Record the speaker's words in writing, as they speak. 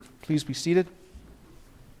please be seated.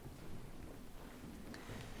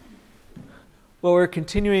 Well, we're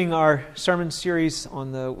continuing our sermon series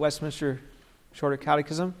on the Westminster Shorter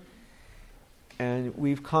Catechism, and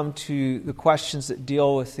we've come to the questions that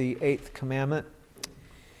deal with the Eighth Commandment.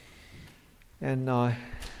 And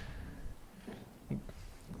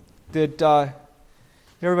did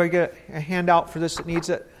everybody get a handout for this that needs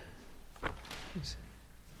it?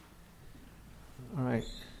 All right.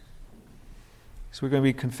 So we're going to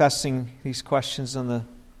be confessing these questions on the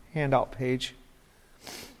handout page.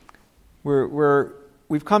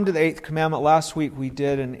 We've come to the Eighth Commandment. Last week we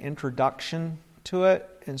did an introduction to it,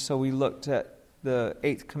 and so we looked at the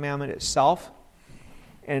Eighth Commandment itself.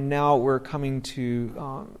 And now we're coming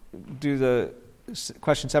to do the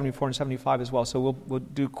question 74 and 75 as well. So we'll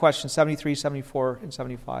do questions 73, 74, and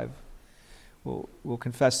 75. We'll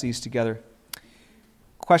confess these together.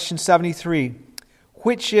 Question 73.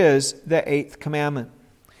 Which is the Eighth Commandment?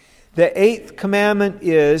 The Eighth Commandment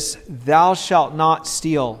is, thou shalt not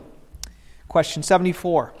steal. Question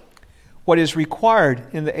 74. What is required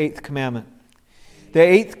in the Eighth Commandment? The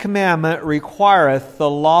Eighth Commandment requireth the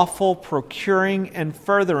lawful procuring and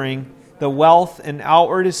furthering the wealth and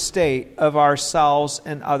outward estate of ourselves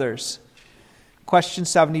and others. Question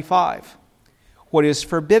 75. What is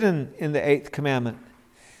forbidden in the Eighth Commandment?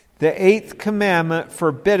 The Eighth Commandment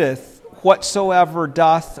forbiddeth whatsoever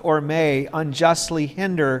doth or may unjustly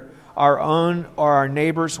hinder our own or our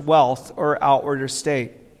neighbor's wealth or outward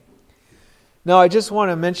estate. Now, I just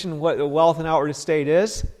want to mention what the wealth and outward estate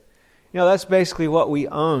is. That's basically what we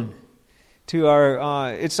own.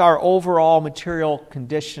 It's our overall material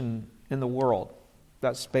condition in the world.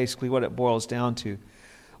 That's basically what it boils down to.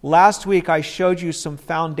 Last week, I showed you some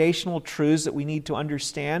foundational truths that we need to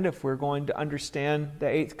understand if we're going to understand the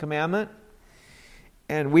Eighth Commandment.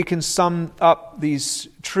 And we can sum up these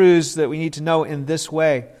truths that we need to know in this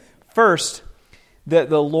way. First, that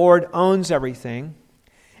the Lord owns everything.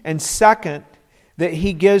 And second, that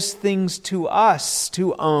He gives things to us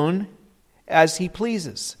to own as He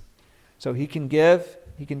pleases. So He can give,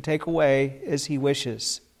 He can take away as He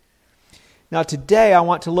wishes. Now today I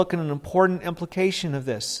want to look at an important implication of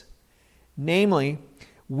this. Namely,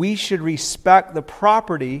 we should respect the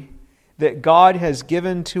property that God has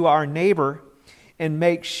given to our neighbor and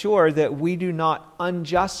make sure that we do not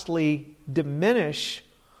unjustly diminish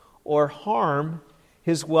or harm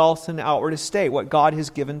his wealth and outward estate, what God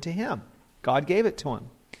has given to him. God gave it to him.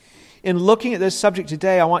 In looking at this subject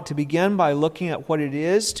today, I want to begin by looking at what it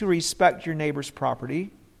is to respect your neighbor's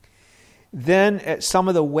property, then at some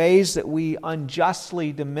of the ways that we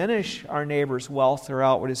unjustly diminish our neighbor's wealth or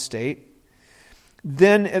outward estate,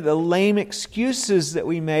 then at the lame excuses that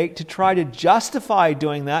we make to try to justify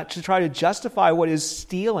doing that, to try to justify what is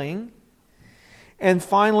stealing, and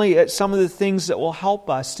finally at some of the things that will help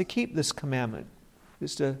us to keep this commandment.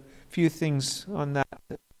 Just a few things on that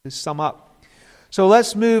to sum up. So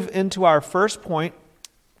let's move into our first point.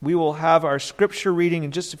 We will have our scripture reading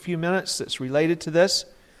in just a few minutes that's related to this.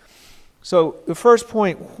 So the first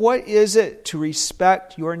point, what is it to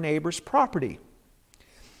respect your neighbor's property?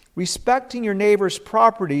 Respecting your neighbor's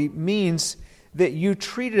property means that you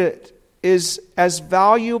treat it as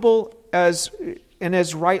valuable and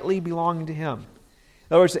as rightly belonging to him.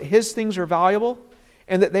 In other words, that his things are valuable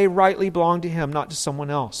and that they rightly belong to him, not to someone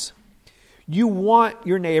else. You want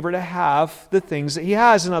your neighbor to have the things that he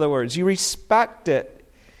has. In other words, you respect it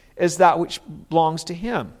as that which belongs to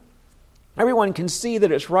him. Everyone can see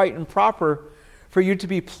that it's right and proper for you to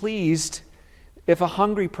be pleased if a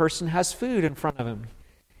hungry person has food in front of him.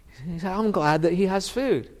 I'm glad that he has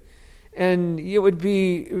food. And it would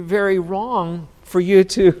be very wrong for you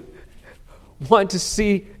to want to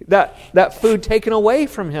see that food taken away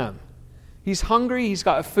from him. He's hungry, he's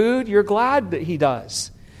got food, you're glad that he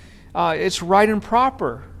does. It's right and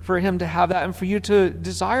proper for him to have that and for you to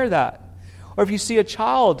desire that. Or if you see a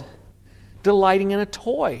child delighting in a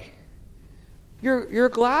toy, you're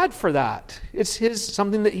glad for that. It's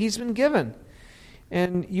something that he's been given.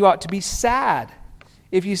 And you ought to be sad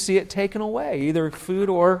if you see it taken away, either food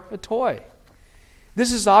or a toy.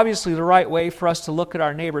 This is obviously the right way for us to look at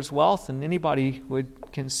our neighbor's wealth, and anybody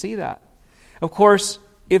can see that. Of course,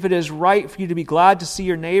 if it is right for you to be glad to see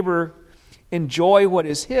your neighbor enjoy what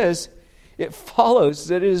is his, it follows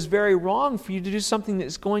that it is very wrong for you to do something that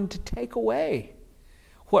is going to take away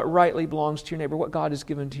what rightly belongs to your neighbor, what God has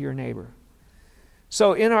given to your neighbor.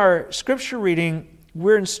 So in our scripture reading,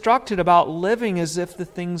 we're instructed about living as if the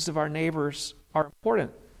things of our neighbors are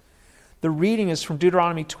important. The reading is from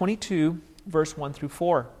Deuteronomy 22, verse 1 through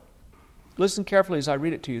 4. Listen carefully as I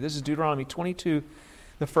read it to you. This is Deuteronomy 22,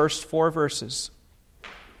 the first 4 verses.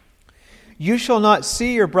 You shall not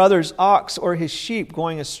see your brother's ox or his sheep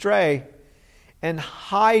going astray, and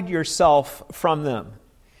hide yourself from them.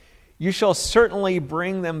 You shall certainly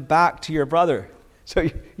bring them back to your brother. So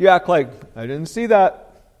you act like, I didn't see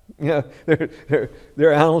that. You know,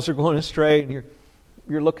 their animals are going astray, and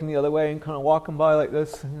you're looking the other way and kind of walking by like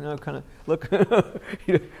this, you know, kind of looking.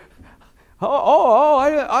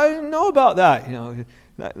 I didn't know about that. You know,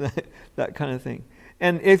 that kind of thing.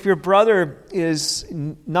 And if your brother is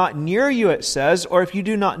not near you, it says, or if you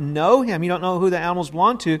do not know him, you don't know who the animals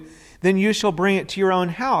belong to, then you shall bring it to your own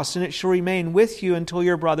house, and it shall remain with you until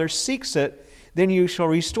your brother seeks it. Then you shall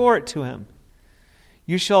restore it to him.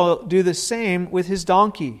 You shall do the same with his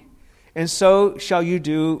donkey, and so shall you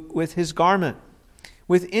do with his garment,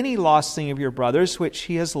 with any lost thing of your brother's which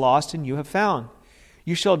he has lost and you have found.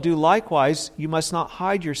 You shall do likewise. You must not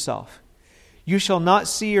hide yourself. You shall not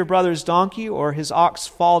see your brother's donkey or his ox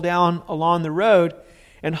fall down along the road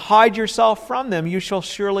and hide yourself from them. You shall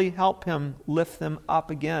surely help him lift them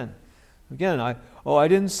up again. Again, I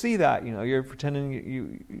didn't see that. You know, you're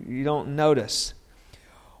pretending you don't notice.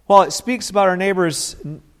 While it speaks about our neighbor's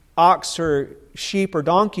ox or sheep or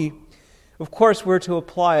donkey, of course we're to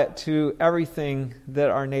apply it to everything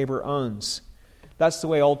that our neighbor owns. That's the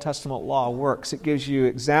way Old Testament law works. It gives you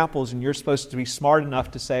examples, and you're supposed to be smart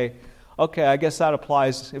enough to say, okay, I guess that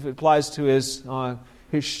applies. If it applies to his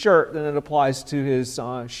shirt, then it applies to his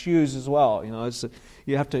shoes as well. You know,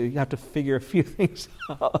 you have to figure a few things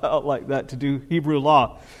out like that to do Hebrew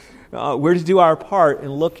law. We're to do our part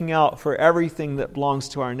in looking out for everything that belongs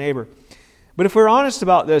to our neighbor. But if we're honest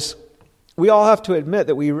about this, we all have to admit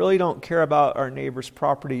that we really don't care about our neighbor's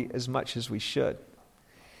property as much as we should.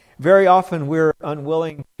 Very often we're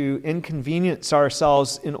unwilling to inconvenience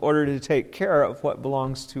ourselves in order to take care of what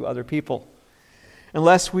belongs to other people.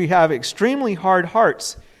 Unless we have extremely hard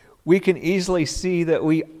hearts, we can easily see that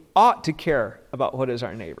we ought to care about what is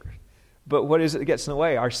our neighbor. But what is it that gets in the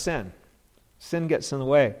way? Our sin. Sin gets in the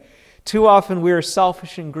way. Too often we are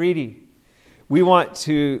selfish and greedy. We want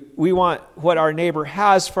what our neighbor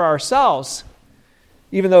has for ourselves,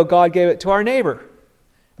 even though God gave it to our neighbor.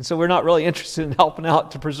 And so we're not really interested in helping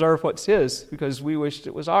out to preserve what's his because we wished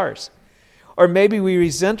it was ours. Or maybe we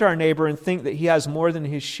resent our neighbor and think that he has more than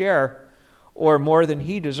his share or more than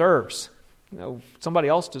he deserves. You know, somebody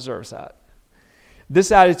else deserves that.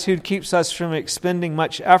 This attitude keeps us from expending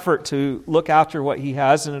much effort to look after what he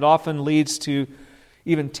has, and it often leads to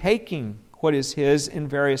even taking what is his in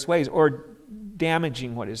various ways or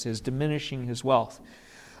damaging what is his, diminishing his wealth.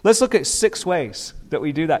 Let's look at 6 ways that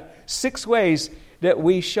we do that. 6 ways that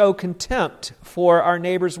we show contempt for our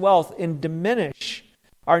neighbor's wealth and diminish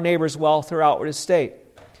our neighbor's wealth or outward estate.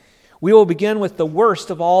 We will begin with the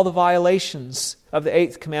worst of all the violations of the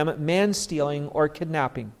 8th commandment, man-stealing or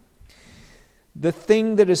kidnapping. The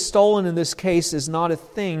thing that is stolen in this case is not a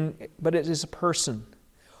thing, but it is a person.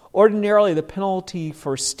 Ordinarily, the penalty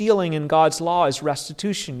for stealing in God's law is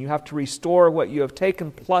restitution. You have to restore what you have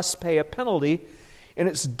taken plus pay a penalty, and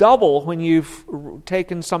it's double when you've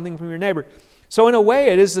taken something from your neighbor. So in a way,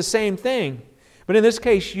 it is the same thing. But in this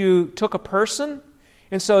case, you took a person,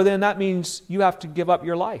 and so then that means you have to give up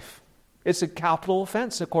your life. It's a capital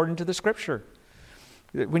offense according to the Scripture.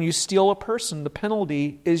 When you steal a person, the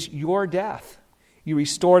penalty is your death. You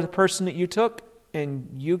restore the person that you took, and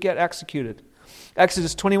you get executed.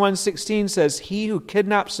 Exodus 21:16 says, "He who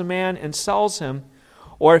kidnaps a man and sells him,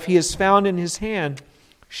 or if he is found in his hand,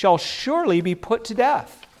 shall surely be put to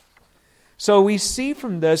death." So we see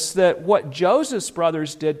from this that what Joseph's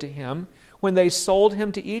brothers did to him when they sold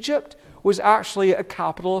him to Egypt was actually a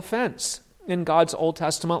capital offense in God's Old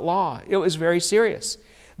Testament law. It was very serious.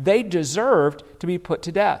 They deserved to be put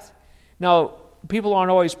to death. Now, people aren't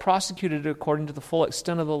always prosecuted according to the full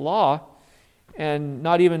extent of the law, and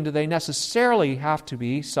not even do they necessarily have to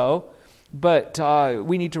be so, but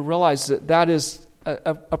we need to realize that that is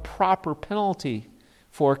a proper penalty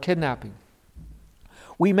for kidnapping.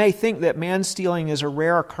 We may think that man-stealing is a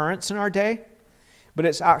rare occurrence in our day, but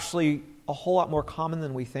it's actually a whole lot more common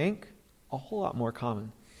than we think. A whole lot more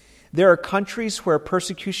common. There are countries where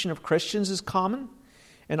persecution of Christians is common,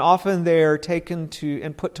 and often they're taken to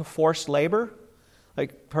and put to forced labor.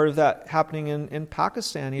 Like part of that happening in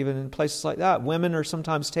Pakistan, even in places like that. Women are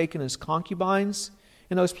sometimes taken as concubines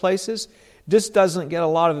in those places. This doesn't get a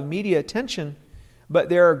lot of immediate attention, but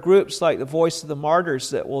there are groups like the Voice of the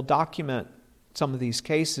Martyrs that will document some of these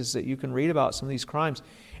cases that you can read about, some of these crimes.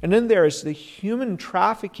 And then there's the human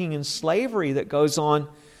trafficking and slavery that goes on.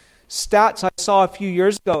 Stats I saw a few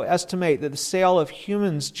years ago estimate that the sale of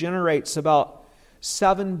humans generates about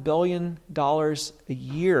 $7 billion a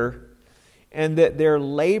year, and that their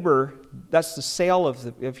labor, that's the sale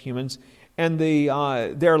of humans, and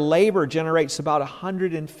their labor generates about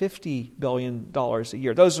 $150 billion a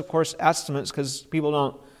year. Those, of course, estimates, because people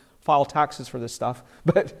don't file taxes for this stuff,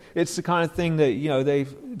 but it's the kind of thing that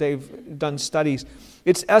they've done studies.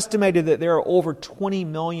 It's estimated that there are over 20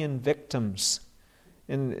 million victims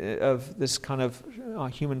of this kind of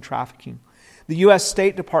human trafficking. The U.S.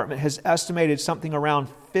 State Department has estimated something around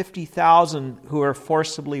 50,000 who are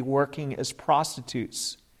forcibly working as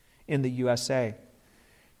prostitutes in the USA.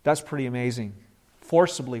 That's pretty amazing.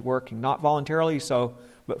 Forcibly working, not voluntarily so,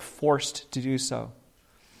 but forced to do so.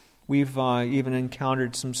 We've even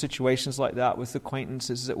encountered some situations like that with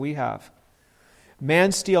acquaintances that we have.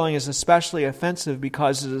 Man stealing is especially offensive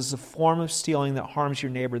because it is a form of stealing that harms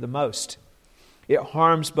your neighbor the most. It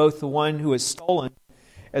harms both the one who is stolen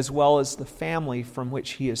as well as the family from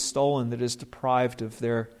which he is stolen, that is deprived of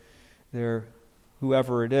their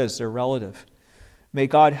whoever it is, their relative. May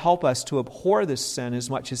God help us to abhor this sin as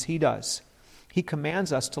much as He does. He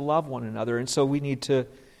commands us to love one another, and so we need to,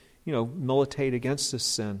 militate against this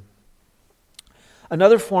sin.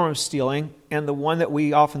 Another form of stealing, and the one that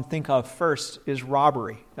we often think of first, is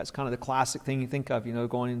robbery. That's kind of the classic thing you think of,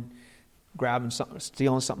 going and grabbing something,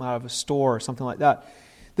 stealing something out of a store or something like that.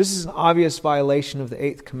 This is an obvious violation of the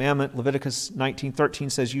 8th commandment. Leviticus 19:13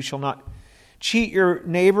 says, "You shall not cheat your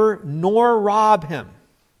neighbor nor rob him."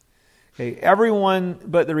 Okay, everyone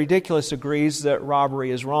but the ridiculous agrees that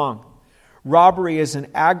robbery is wrong. Robbery is an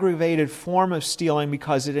aggravated form of stealing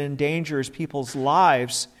because it endangers people's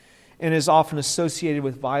lives and is often associated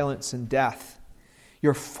with violence and death.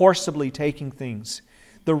 You're forcibly taking things.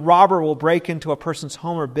 The robber will break into a person's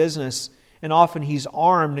home or business, and often he's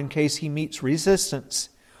armed in case he meets resistance.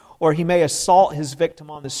 Or he may assault his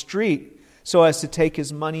victim on the street so as to take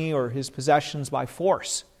his money or his possessions by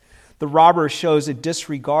force. The robber shows a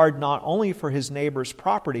disregard not only for his neighbor's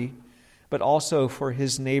property, but also for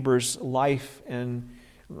his neighbor's life and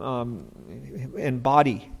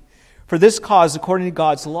body. For this cause, according to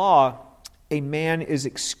God's law, a man is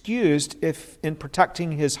excused if, in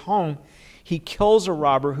protecting his home, he kills a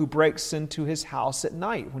robber who breaks into his house at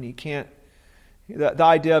night when he can't. The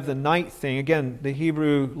idea of the night thing, again, the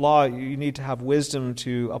Hebrew law, you need to have wisdom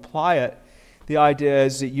to apply it. The idea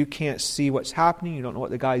is that you can't see what's happening. You don't know what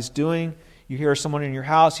the guy's doing. You hear someone in your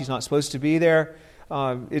house. He's not supposed to be there.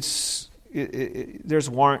 There's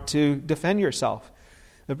warrant to defend yourself.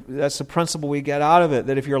 That's the principle we get out of it,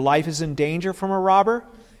 that if your life is in danger from a robber,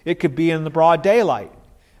 it could be in the broad daylight.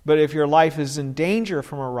 But if your life is in danger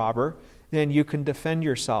from a robber, then you can defend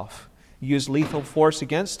yourself. Use lethal force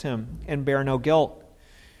against him and bear no guilt.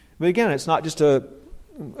 But again, it's not just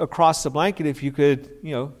across the blanket. If you could,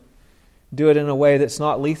 do it in a way that's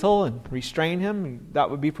not lethal and restrain him,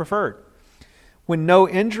 that would be preferred. When no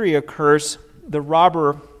injury occurs, the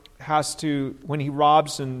robber has to, when he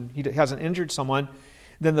robs and he hasn't injured someone,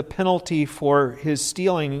 then the penalty for his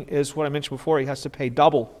stealing is what I mentioned before. He has to pay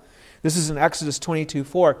double. This is in Exodus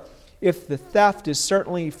 22:4. If the theft is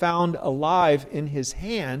certainly found alive in his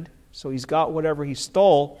hand, so he's got whatever he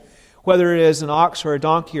stole, whether it is an ox or a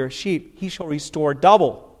donkey or a sheep, he shall restore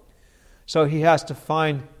double. So he has to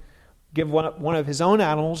give one of his own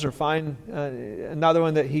animals or find another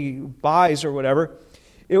one that he buys or whatever.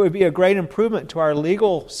 It would be a great improvement to our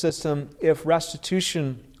legal system if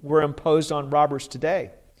restitution were imposed on robbers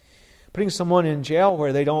today. Putting someone in jail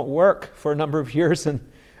where they don't work for a number of years, and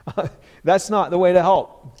that's not the way to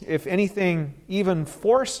help. If anything, even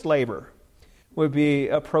forced labor would be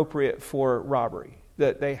appropriate for robbery.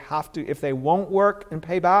 That they have to, if they won't work and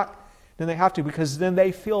pay back, then they have to, because then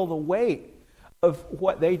they feel the weight of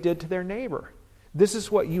what they did to their neighbor. This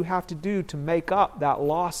is what you have to do to make up that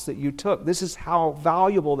loss that you took. This is how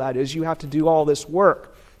valuable that is. You have to do all this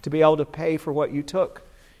work to be able to pay for what you took.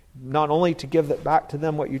 Not only to give that back to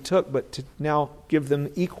them what you took, but to now give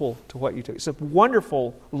them equal to what you took. It's a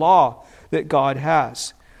wonderful law that God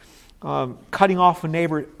has. Cutting off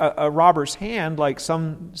a robber's hand, like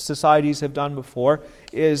some societies have done before,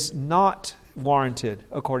 is not warranted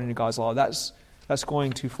according to God's law. That's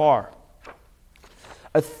going too far.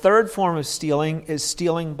 A third form of stealing is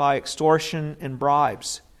stealing by extortion and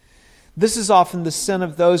bribes. This is often the sin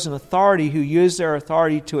of those in authority who use their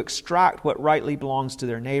authority to extract what rightly belongs to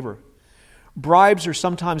their neighbor. Bribes are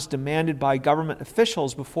sometimes demanded by government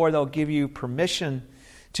officials before they'll give you permission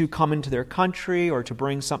to come into their country or to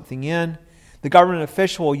bring something in. The government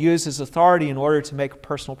official will use his authority in order to make a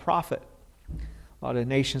personal profit. A lot of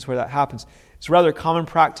nations where that happens. It's rather common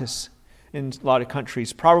practice in a lot of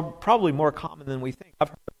countries, probably more common than we think. I've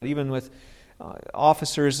heard of it even with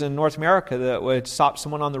officers in North America that would stop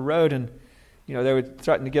someone on the road and they would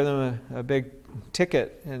threaten to give them a big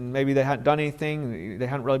ticket, and maybe they hadn't done anything, they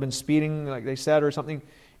hadn't really been speeding like they said or something,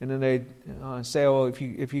 and then they say, "Oh, if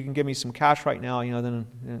you can give me some cash right now,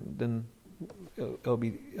 then it'll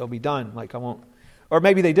be done. Like I won't." Or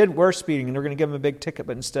maybe they were speeding and they're going to give them a big ticket,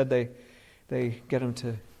 but instead they get them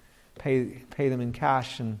to pay them in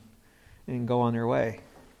cash and go on their way.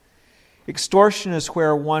 Extortion is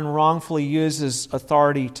where one wrongfully uses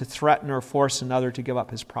authority to threaten or force another to give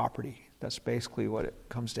up his property. That's basically what it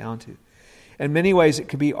comes down to. In many ways, it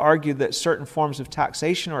could be argued that certain forms of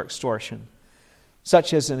taxation are extortion,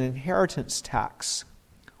 such as an inheritance tax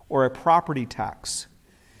or a property tax.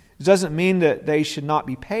 It doesn't mean that they should not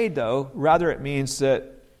be paid, though. Rather, it means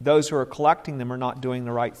that those who are collecting them are not doing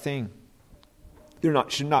the right thing.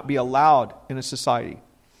 Should not be allowed in a society.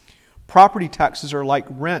 Property taxes are like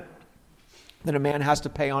rent that a man has to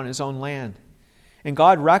pay on his own land. And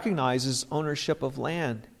God recognizes ownership of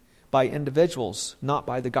land by individuals, not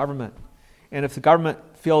by the government. And if the government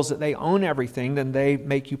feels that they own everything, then they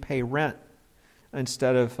make you pay rent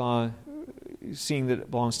instead of seeing that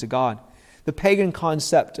it belongs to God. The pagan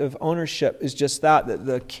concept of ownership is just that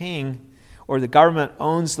the king or the government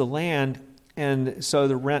owns the land, and so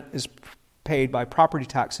the rent is paid by property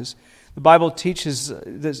taxes. The Bible teaches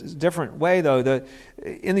this different way, though.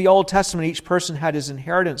 In the Old Testament, each person had his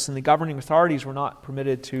inheritance, and the governing authorities were not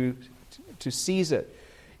permitted to seize it.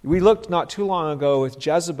 We looked not too long ago with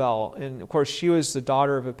Jezebel, and of course she was the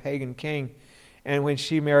daughter of a pagan king, and when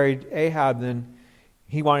she married Ahab, then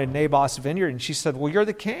he wanted Naboth's vineyard, and she said, "Well, you're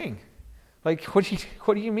the king. Like, what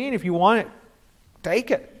do you mean? If you want it, take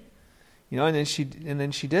it." And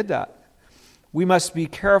then she did that. We must be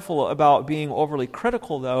careful about being overly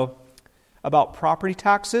critical, though, about property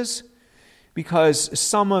taxes, because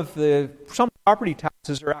some property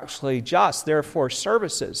taxes are actually just, they're for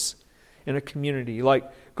services in a community, like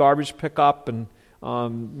garbage pickup and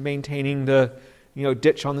maintaining the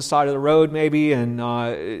ditch on the side of the road, maybe, and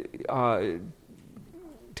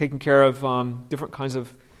taking care of different kinds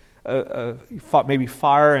of maybe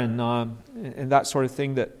fire and that sort of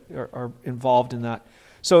thing that are involved in that.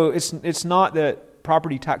 So it's not that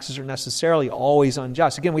property taxes are necessarily always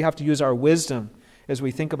unjust. Again, we have to use our wisdom as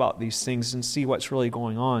we think about these things and see what's really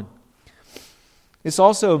going on. It's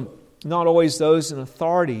also not always those in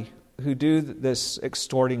authority who do this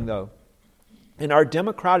extorting, though. In our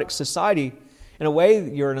democratic society, in a way,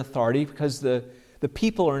 you're an authority because the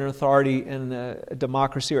people are an authority in a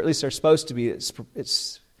democracy, or at least they're supposed to be.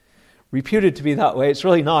 It's reputed to be that way. It's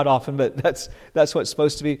really not often, but that's what it's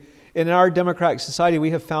supposed to be. In our democratic society,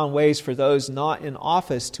 we have found ways for those not in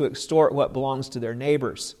office to extort what belongs to their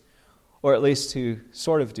neighbors, or at least to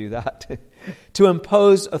sort of do that, to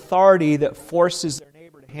impose authority that forces their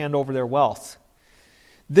neighbor to hand over their wealth.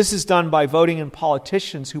 This is done by voting in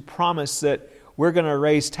politicians who promise that we're going to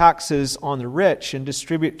raise taxes on the rich and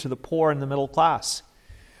distribute to the poor and the middle class.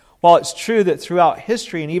 While it's true that throughout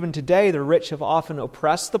history and even today the rich have often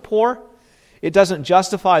oppressed the poor, it doesn't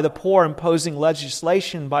justify the poor imposing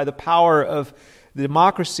legislation by the power of the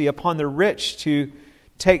democracy upon the rich to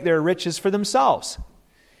take their riches for themselves.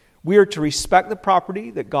 We are to respect the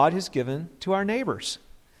property that God has given to our neighbors.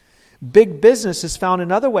 Big business has found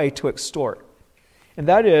another way to extort, and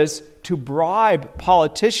that is to bribe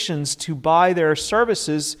politicians to buy their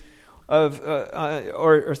services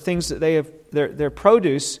or things that they have their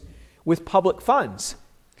produce with public funds.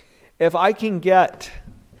 If I can get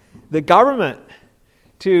the government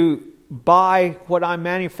to buy what I'm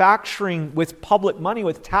manufacturing with public money,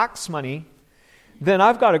 with tax money, then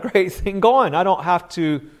I've got a great thing going. I don't have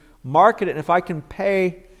to market it. And if I can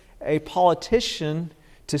pay a politician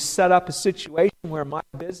to set up a situation where my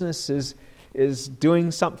business is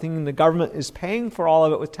doing something and the government is paying for all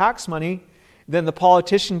of it with tax money, then the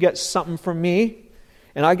politician gets something from me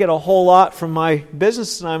and I get a whole lot from my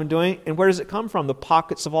business that I'm doing. And where does it come from? The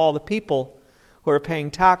pockets of all the people who are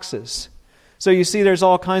paying taxes. So you see there's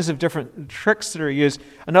all kinds of different tricks that are used.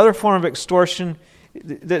 Another form of extortion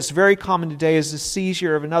that's very common today is the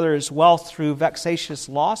seizure of another's wealth through vexatious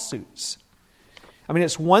lawsuits. I mean,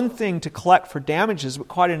 it's one thing to collect for damages, but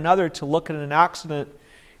quite another to look at an accident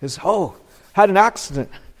as, had an accident.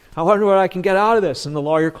 I wonder what I can get out of this. And the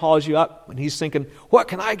lawyer calls you up and he's thinking, what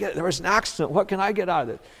can I get? There was an accident. What can I get out of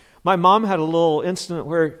it? My mom had a little incident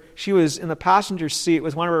where she was in the passenger seat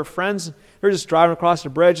with one of her friends. They're just driving across the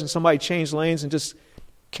bridge and somebody changed lanes and just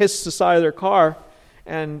kissed the side of their car.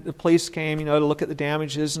 And the police came, to look at the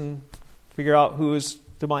damages and figure out who was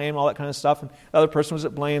to blame, all that kind of stuff. And the other person was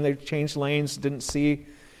at blame. They changed lanes, didn't see.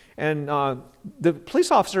 And the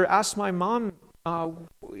police officer asked my mom,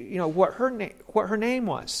 what her name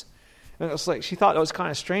was. And it was like, she thought it was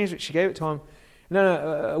kind of strange that she gave it to him. And then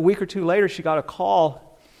a week or two later, she got a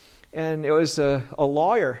call, and it was a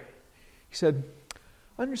lawyer. He said,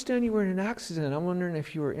 I understand you were in an accident. I'm wondering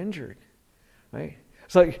if you were injured. Right?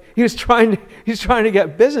 It's like he was trying to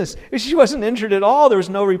get business. She wasn't injured at all. There was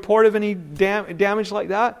no report of any damage like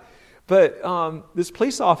that. But this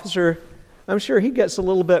police officer, I'm sure he gets a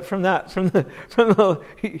little bit from that.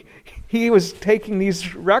 He was taking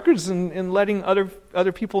these records and letting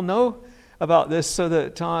other people know about this, so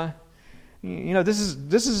that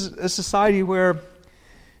this is a society where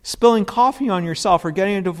spilling coffee on yourself or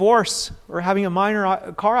getting a divorce or having a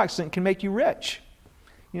minor car accident can make you rich.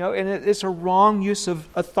 And it's a wrong use of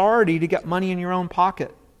authority to get money in your own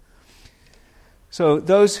pocket. So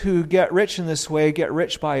those who get rich in this way get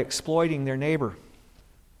rich by exploiting their neighbor.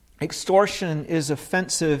 Extortion is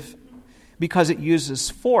offensive because it uses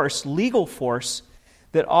force, legal force,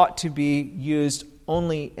 that ought to be used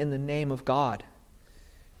only in the name of God.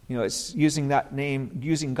 It's using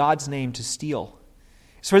God's name to steal.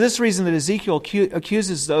 It's for this reason that Ezekiel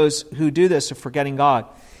accuses those who do this of forgetting God.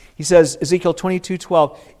 He says, Ezekiel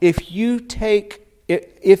 22:12, if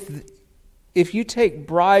you take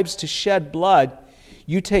bribes to shed blood,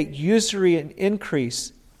 you take usury and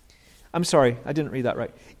increase. I'm sorry, I didn't read that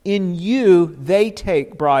right. In you, they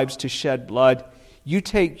take bribes to shed blood. You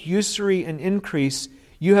take usury and increase.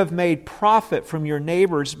 You have made profit from your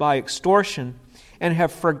neighbors by extortion and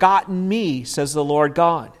have forgotten me, says the Lord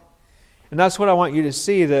God. And that's what I want you to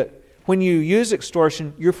see, that when you use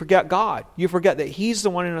extortion, you forget God. You forget that He's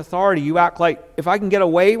the one in authority. You act like, if I can get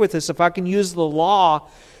away with this, if I can use the law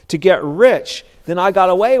to get rich, then I got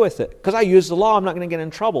away with it. Because I use the law, I'm not going to get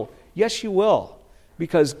in trouble. Yes, you will.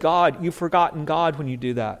 Because you've forgotten God when you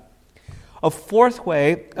do that. A fourth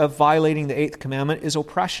way of violating the eighth commandment is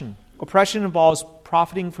oppression. Oppression involves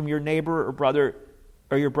profiting from your neighbor or brother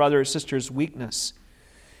or your brother or sister's weakness,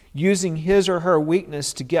 using his or her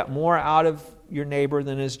weakness to get more out of your neighbor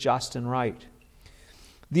than is just and right.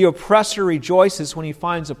 The oppressor rejoices when he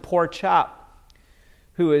finds a poor chap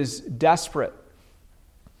who is desperate.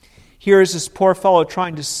 Here is this poor fellow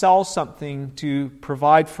trying to sell something to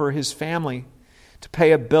provide for his family, to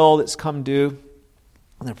pay a bill that's come due.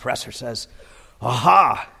 And the oppressor says,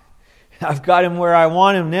 aha, I've got him where I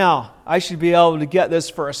want him now. I should be able to get this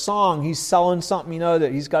for a song. He's selling something,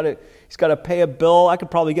 that he's got to pay a bill. I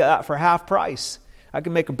could probably get that for half price. I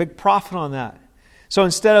can make a big profit on that. So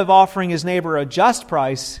instead of offering his neighbor a just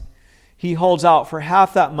price, he holds out for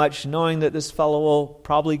half that much, knowing that this fellow will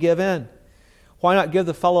probably give in. Why not give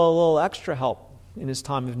the fellow a little extra help in his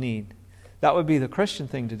time of need? That would be the Christian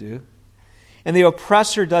thing to do. And the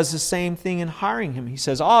oppressor does the same thing in hiring him. He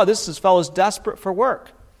says, this fellow's desperate for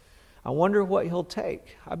work. I wonder what he'll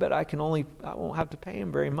take. I bet I won't have to pay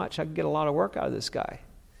him very much. I can get a lot of work out of this guy.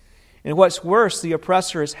 And what's worse, the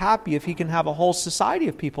oppressor is happy if he can have a whole society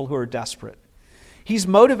of people who are desperate. He's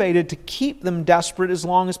motivated to keep them desperate as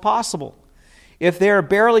long as possible. If they're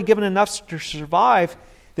barely given enough to survive,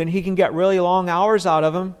 then he can get really long hours out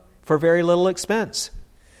of them for very little expense.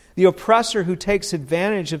 The oppressor who takes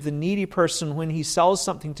advantage of the needy person when he sells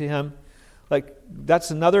something to him, that's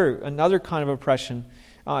another kind of oppression,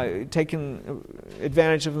 taking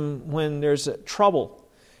advantage of him when there's trouble.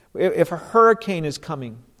 If a hurricane is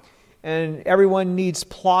coming and everyone needs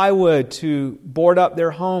plywood to board up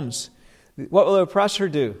their homes, what will the oppressor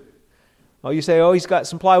do? Well, you say, he's got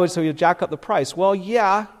some plywood, so he'll jack up the price. Well,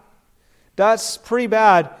 yeah, that's pretty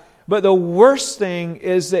bad. But the worst thing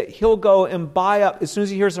is that he'll go and buy up, as soon as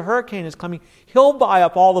he hears a hurricane is coming, he'll buy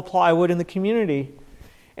up all the plywood in the community.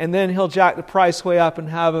 And then he'll jack the price way up and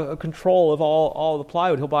have a control of all the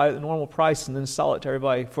plywood. He'll buy it at the normal price and then sell it to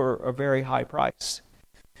everybody for a very high price.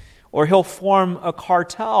 Or he'll form a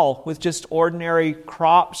cartel with just ordinary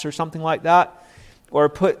crops or something like that. Or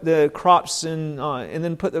put the crops in, and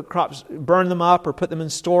then burn them up or put them in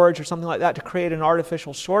storage or something like that to create an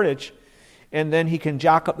artificial shortage. And then he can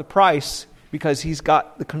jack up the price because he's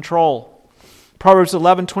got the control. Proverbs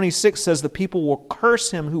 11:26 says, the people will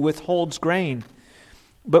curse him who withholds grain,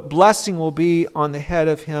 but blessing will be on the head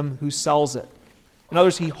of him who sells it. In other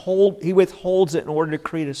words, he withholds it in order to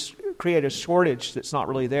create a shortage that's not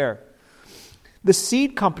really there. The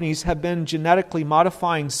seed companies have been genetically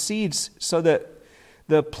modifying seeds so that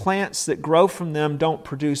the plants that grow from them don't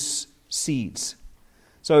produce seeds.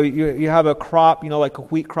 So you have a crop, like a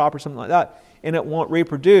wheat crop or something like that, and it won't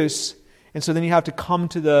reproduce. And so then you have to come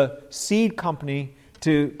to the seed company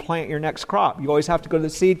to plant your next crop. You always have to go to the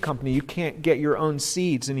seed company. You can't get your own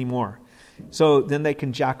seeds anymore. So then they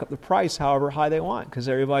can jack up the price however high they want because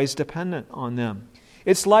everybody's dependent on them.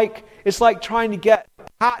 It's like trying to get a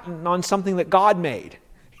patent on something that God made.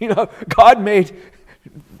 God made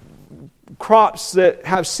crops that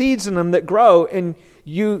have seeds in them that grow, and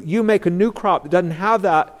you make a new crop that doesn't have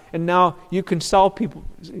that, and now you can sell people,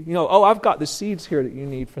 oh, I've got the seeds here that you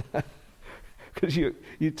need for that, because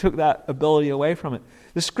you took that ability away from it.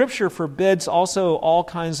 The Scripture forbids also all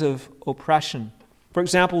kinds of oppression. For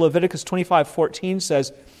example, Leviticus 25:14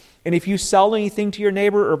 says, "And if you sell anything to your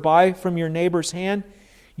neighbor or buy from your neighbor's hand,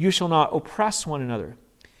 you shall not oppress one another."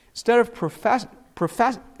 Instead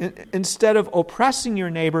of oppressing your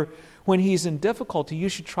neighbor when he's in difficulty, you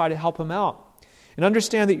should try to help him out. And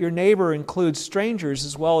understand that your neighbor includes strangers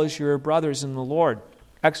as well as your brothers in the Lord.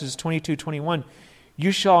 Exodus 22:21,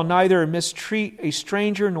 "You shall neither mistreat a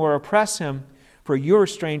stranger nor oppress him, for you are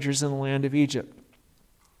strangers in the land of Egypt."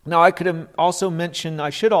 Now, I should also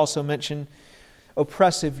mention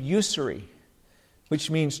oppressive usury,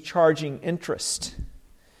 which means charging interest.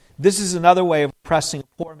 This is another way of oppressing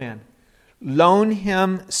a poor man. Loan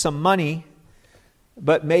him some money,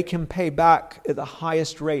 but make him pay back at the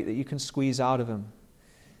highest rate that you can squeeze out of him.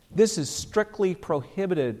 This is strictly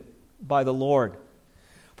prohibited by the Lord.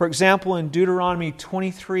 For example, in Deuteronomy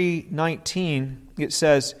 23:19, it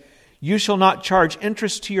says, "You shall not charge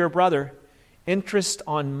interest to your brother, interest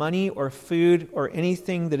on money or food or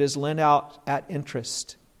anything that is lent out at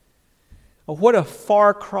interest." Well, what a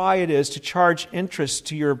far cry it is to charge interest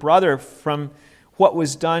to your brother from what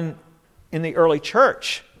was done in the early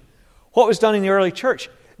church. What was done in the early church?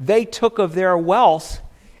 They took of their wealth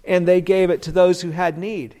and they gave it to those who had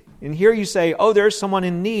need. And here you say, oh, there's someone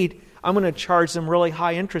in need. I'm going to charge them really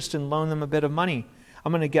high interest and loan them a bit of money.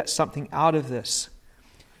 I'm going to get something out of this.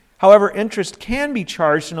 However, interest can be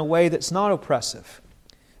charged in a way that's not oppressive.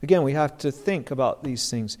 Again, we have to think about these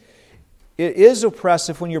things. It is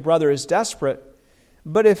oppressive when your brother is desperate,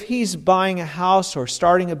 but if he's buying a house or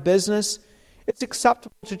starting a business, it's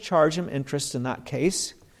acceptable to charge him interest in that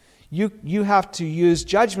case. You have to use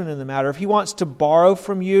judgment in the matter. If he wants to borrow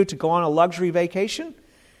from you to go on a luxury vacation,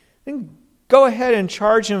 then go ahead and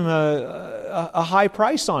charge him a high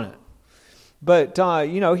price on it. But,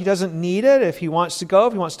 he doesn't need it. If he wants to go,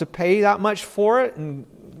 if he wants to pay that much for it and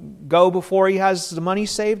go before he has the money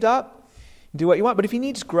saved up, do what you want. But if he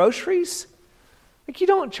needs groceries, you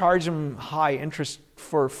don't charge him high interest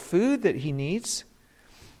for food that he needs.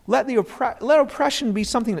 Let oppression be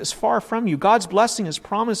something that's far from you. God's blessing is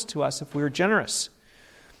promised to us if we are generous,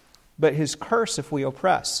 but His curse if we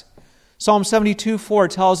oppress. Psalm 72:4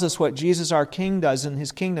 tells us what Jesus our King does in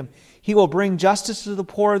His kingdom. He will bring justice to the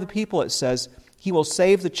poor of the people, it says. He will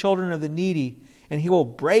save the children of the needy, and He will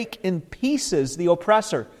break in pieces the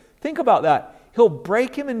oppressor. Think about that. He'll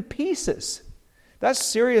break him in pieces. That's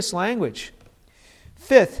serious language.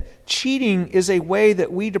 Fifth, cheating is a way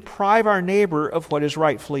that we deprive our neighbor of what is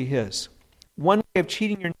rightfully his. One way of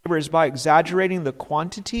cheating your neighbor is by exaggerating the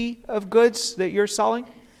quantity of goods that you're selling.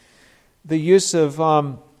 The use of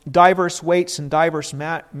diverse weights and diverse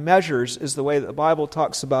measures is the way that the Bible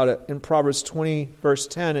talks about it. In Proverbs 20, verse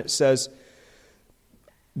 10, it says,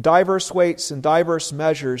 "Diverse weights and diverse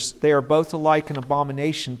measures, they are both alike an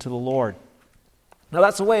abomination to the Lord." Now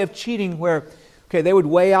that's a way of cheating where, they would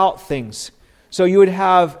weigh out things. So you would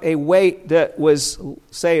have a weight that was,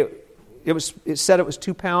 say, it said it was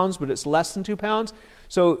 2 pounds, but it's less than 2 pounds.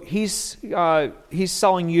 So he's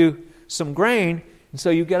selling you some grain, and so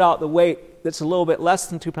you get out the weight that's a little bit less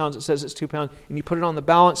than 2 pounds. It says it's 2 pounds, and you put it on the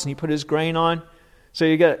balance, and you put his grain on. So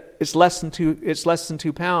you get it's less than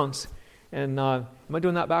 2 pounds. And am I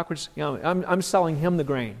doing that backwards? I'm selling him the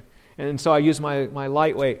grain, and so I use my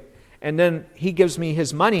lightweight, and then he gives me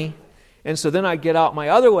his money, and so then I get out my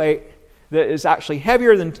other weight that is actually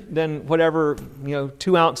heavier than whatever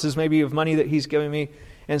 2 ounces maybe of money that he's giving me,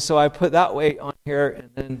 and so I put that weight on here, and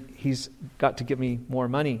then he's got to give me more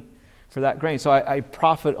money for that grain. So I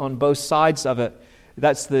profit on both sides of it.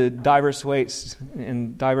 That's the diverse weights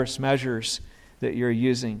and diverse measures that you're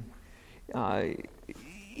using.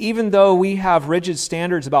 Even though we have rigid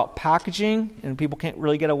standards about packaging, and people can't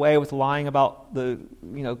really get away with lying about the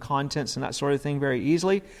contents and that sort of thing very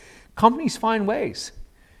easily, companies find ways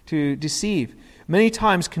to deceive. Many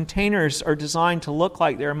times containers are designed to look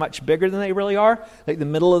like they're much bigger than they really are. Like the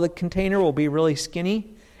middle of the container will be really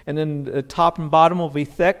skinny, and then the top and bottom will be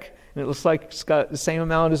thick, and it looks like it's got the same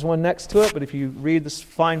amount as one next to it, but if you read this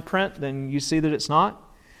fine print, then you see that it's not.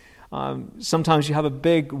 Sometimes you have a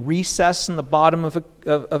big recess in the bottom of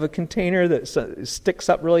a container that sticks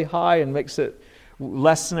up really high and makes it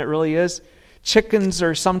less than it really is. Chickens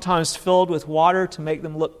are sometimes filled with water to make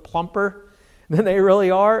them look plumper than they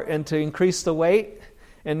really are and to increase the weight.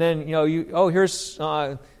 And then here's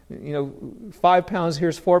 5 pounds,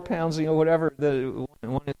 here's 4 pounds, whatever. The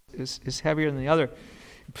one is heavier than the other,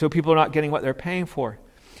 so people are not getting what they're paying for.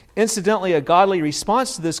 Incidentally, a godly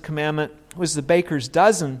response to this commandment was the baker's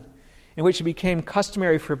dozen, in which it became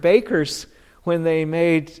customary for bakers, when they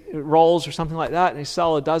made rolls or something like that, and they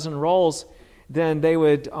sell a dozen rolls, then they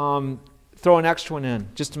would throw an extra one in,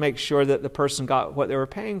 just to make sure that the person got what they were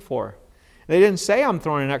paying for. They didn't say, I'm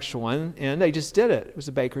throwing an extra one in, they just did it. It was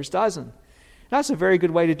a baker's dozen. That's a very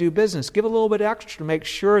good way to do business. Give a little bit extra to make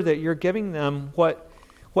sure that you're giving them what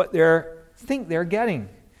they think they're getting.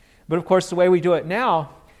 But of course, the way we do it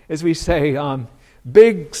now is we say,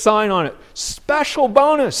 big sign on it, special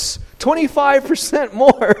bonus, 25%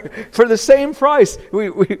 more for the same price.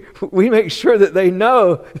 We make sure that they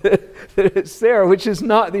know that it's there, which is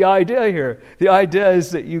not the idea here. The idea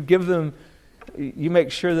is that you give them, you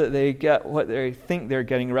make sure that they get what they think they're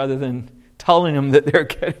getting rather than telling them that they're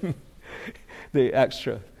getting the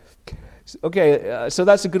extra. Okay, so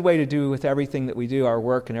that's a good way to do with everything that we do, our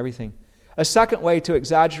work and everything. A second way to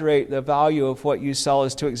exaggerate the value of what you sell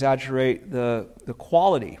is to exaggerate the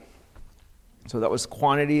quality. So that was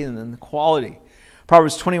quantity and then the quality.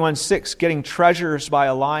 Proverbs 21:6, getting treasures by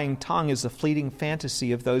a lying tongue is the fleeting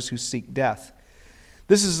fantasy of those who seek death.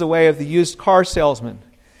 This is the way of the used car salesman,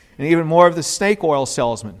 and even more of the snake oil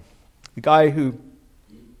salesman. The guy who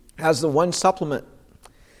has the one supplement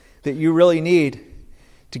that you really need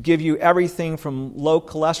to give you everything from low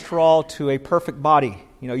cholesterol to a perfect body.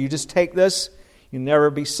 You know, you just take this, you'll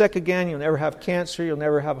never be sick again, you'll never have cancer, you'll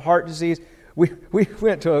never have heart disease. We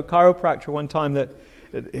went to a chiropractor one time that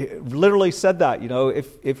literally said that, you know,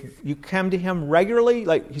 if you come to him regularly,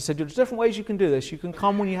 like he said, there's different ways you can do this. You can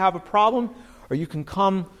come when you have a problem, or you can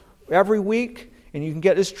come every week and you can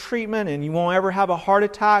get this treatment and you won't ever have a heart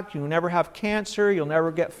attack, you'll never have cancer, you'll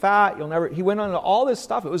never get fat, he went on to all this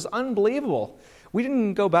stuff. It was unbelievable. We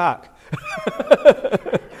didn't go back.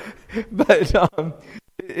 But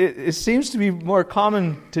it seems to be more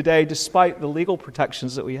common today despite the legal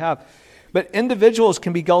protections that we have. But individuals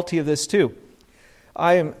can be guilty of this too.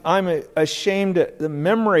 I'm ashamed at the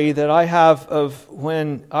memory that I have of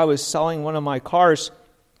when I was selling one of my cars.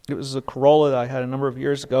 It was a Corolla that I had a number of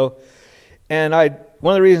years ago. And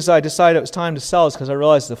one of the reasons I decided it was time to sell is because I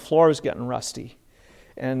realized the floor was getting rusty.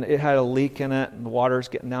 And it had a leak in it, and the water was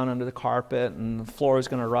getting down under the carpet, and the floor was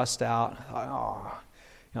going to rust out. I thought,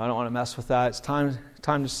 I don't want to mess with that. It's time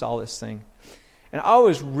to sell this thing. And I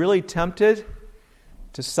was really tempted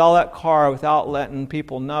to sell that car without letting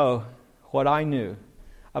people know what I knew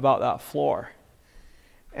about that floor.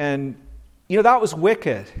 And, that was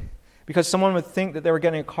wicked, because someone would think that they were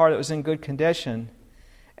getting a car that was in good condition,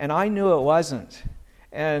 and I knew it wasn't.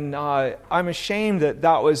 And I'm ashamed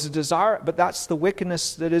that was a desire, but that's the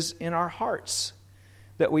wickedness that is in our hearts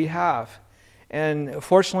that we have. And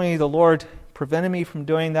fortunately, the Lord prevented me from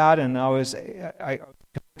doing that, and I was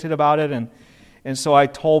convicted about it, and so I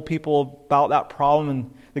told people about that problem,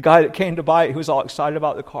 and the guy that came to buy it, he was all excited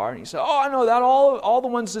about the car, and he said, I know that, all the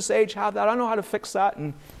ones this age have that, I know how to fix that,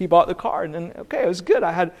 and he bought the car, and then, okay, it was good,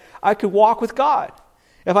 I could walk with God.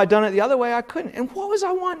 If I'd done it the other way, I couldn't. And what was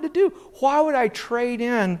I wanting to do? Why would I trade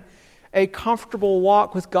in a comfortable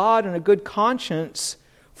walk with God and a good conscience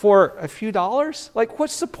for a few dollars? Like,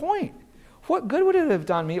 what's the point? What good would it have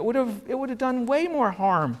done me? It would have done way more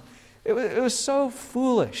harm. It was so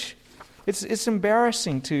foolish. It's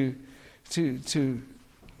embarrassing to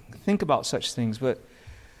think about such things. But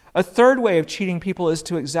a third way of cheating people is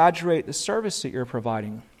to exaggerate the service that you're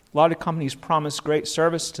providing. A lot of companies promise great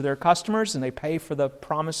service to their customers, and they pay for the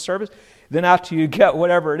promised service. Then after you get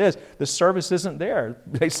whatever it is, the service isn't there.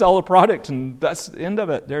 They sell the product, and that's the end of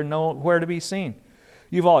it. They're nowhere to be seen.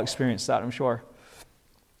 You've all experienced that, I'm sure.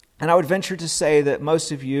 And I would venture to say that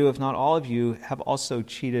most of you, if not all of you, have also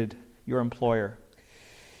cheated your employer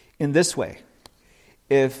in this way.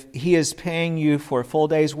 If he is paying you for a full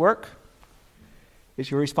day's work,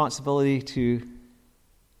 it's your responsibility to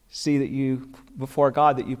see that you, before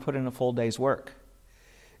God, that you put in a full day's work.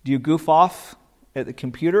 Do you goof off at the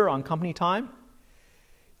computer on company time?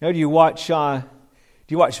 Do you watch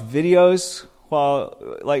videos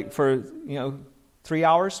for 3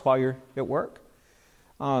 hours while you're at work?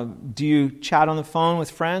 Do you chat on the phone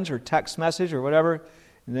with friends or text message or whatever,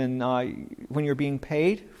 and then when you're being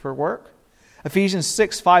paid for work? Ephesians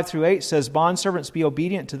 6:5-8 says, "Bondservants, be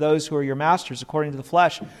obedient to those who are your masters according to the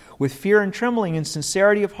flesh, with fear and trembling and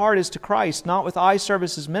sincerity of heart as to Christ, not with eye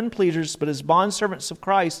service as men pleasers, but as bondservants of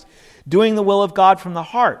Christ, doing the will of God from the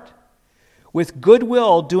heart, with good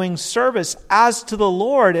will doing service as to the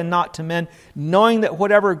Lord and not to men, knowing that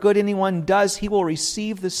whatever good anyone does, he will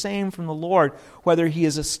receive the same from the Lord, whether he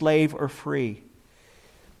is a slave or free."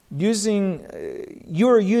 You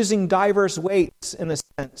are using diverse weights in a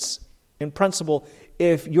sense, in principle,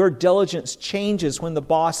 if your diligence changes when the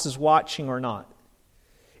boss is watching or not.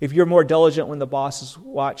 If you're more diligent when the boss is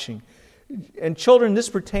watching. And children, this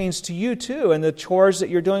pertains to you too, and the chores that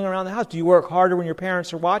you're doing around the house. Do you work harder when your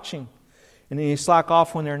parents are watching? And then you slack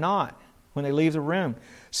off when they're not, when they leave the room.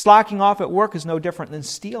 Slacking off at work is no different than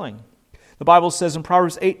stealing. The Bible says in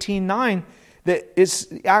Proverbs 18:9 that it's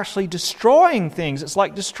actually destroying things. It's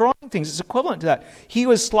like destroying things. It's equivalent to that. He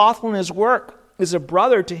who is slothful in his work is a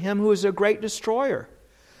brother to him who is a great destroyer.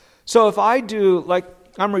 So if I do, like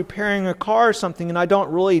I'm repairing a car or something and I don't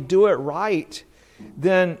really do it right,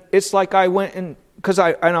 then it's like I went and, because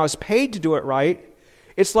I was paid to do it right,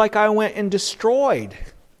 it's like I went and destroyed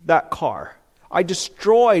that car. I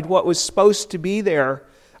destroyed what was supposed to be there.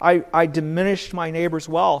 I diminished my neighbor's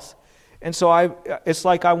wealth. And so it's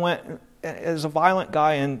like I went as a violent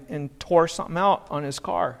guy and tore something out on his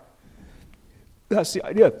car. That's the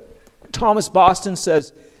idea. Thomas Boston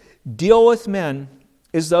says, deal with men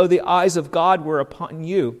as though the eyes of God were upon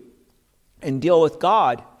you, and deal with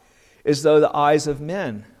God as though the eyes of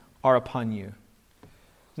men are upon you.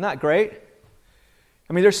 Isn't that great?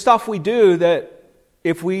 I mean, there's stuff we do that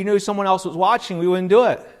if we knew someone else was watching, we wouldn't do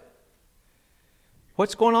it.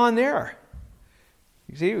 What's going on there?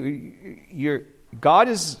 You see, God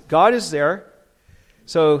is there.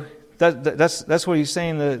 So that's what he's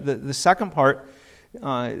saying. The second part,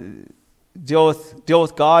 deal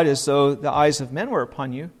with God as though the eyes of men were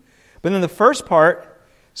upon you. But then the first part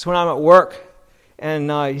is when I'm at work, and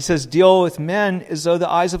he says, deal with men as though the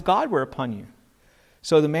eyes of God were upon you.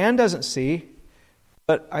 So the man doesn't see,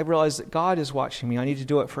 but I realize that God is watching me. I need to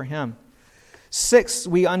do it for him. 6,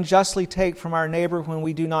 we unjustly take from our neighbor when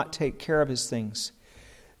we do not take care of his things.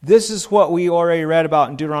 This is what we already read about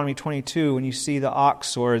in Deuteronomy 22. When you see the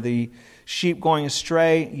ox or the sheep going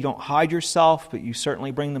astray, you don't hide yourself, but you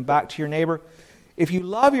certainly bring them back to your neighbor. If you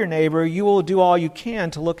love your neighbor, you will do all you can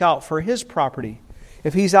to look out for his property.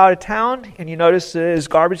 If he's out of town and you notice that his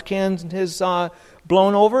garbage cans and his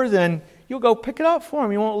blown over, then you'll go pick it up for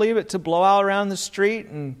him. You won't leave it to blow out around the street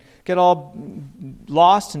and get all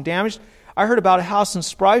lost and damaged. I heard about a house in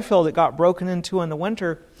Spryfield that got broken into in the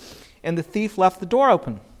winter, and the thief left the door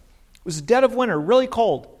open. It was the dead of winter, really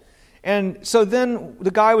cold. And so then the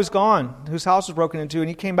guy was gone, whose house was broken into, and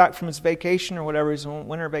he came back from his vacation or whatever, his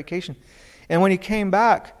winter vacation. And when he came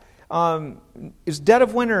back, it was dead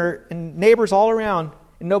of winter and neighbors all around,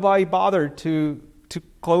 and nobody bothered to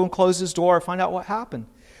go and close his door or find out what happened.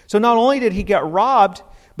 So not only did he get robbed,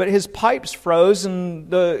 but his pipes froze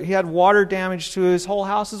and he had water damage to his whole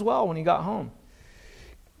house as well when he got home.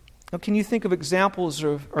 Now, can you think of examples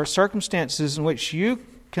or circumstances in which you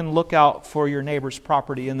can look out for your neighbor's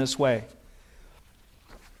property in this way?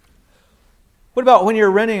 What about when you're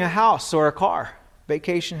renting a house or a car,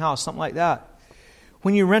 vacation house, something like that?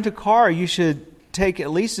 When you rent a car, you should take at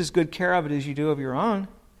least as good care of it as you do of your own.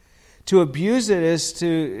 To abuse it is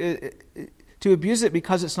to abuse it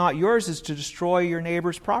because it's not yours is to destroy your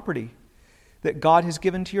neighbor's property that God has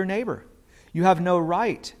given to your neighbor. You have no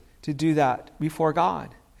right to do that before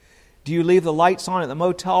God. Do you leave the lights on at the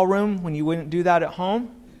motel room when you wouldn't do that at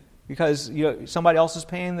home because somebody else is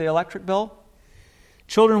paying the electric bill?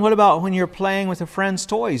 Children, what about when you're playing with a friend's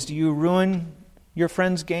toys? Do you ruin your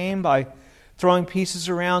friend's game by throwing pieces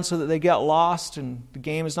around so that they get lost and the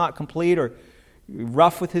game is not complete, or you're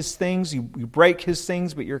rough with his things, you break his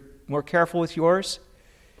things, but you're more careful with yours?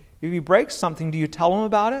 If you break something, do you tell him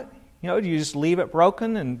about it? Do you just leave it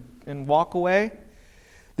broken and walk away?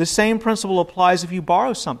 The same principle applies if you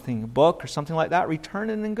borrow something, a book or something like that. Return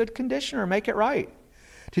it in good condition or make it right.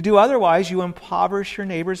 To do otherwise, you impoverish your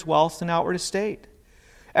neighbor's wealth and outward estate.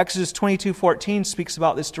 Exodus 22:14 speaks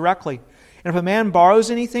about this directly. And if a man borrows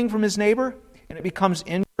anything from his neighbor and it becomes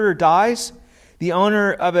injured or dies, the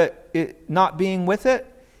owner of it not being with it,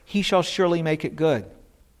 he shall surely make it good.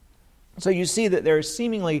 So you see that there is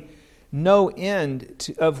seemingly no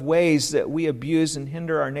end of ways that we abuse and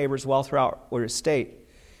hinder our neighbor's wealth or outward estate.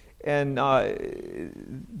 And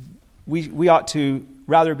we ought to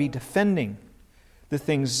rather be defending the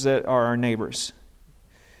things that are our neighbors.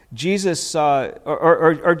 Jesus,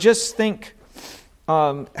 or just think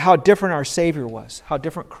how different our Savior was, how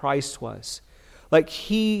different Christ was. Like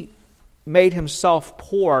he made himself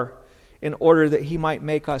poor in order that he might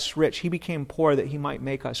make us rich. He became poor that he might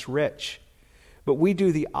make us rich. But we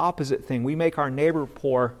do the opposite thing. We make our neighbor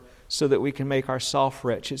poor so that we can make ourselves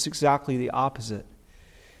rich. It's exactly the opposite.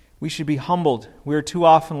 We should be humbled. We are too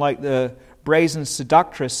often like the brazen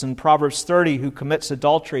seductress in Proverbs 30 who commits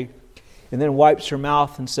adultery and then wipes her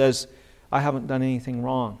mouth and says, I haven't done anything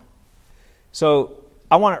wrong. So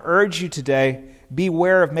I want to urge you today,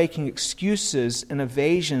 beware of making excuses and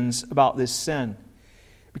evasions about this sin.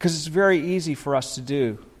 Because it's very easy for us to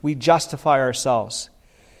do. We justify ourselves.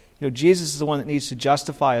 Jesus is the one that needs to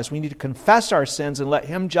justify us. We need to confess our sins and let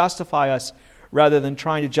Him justify us rather than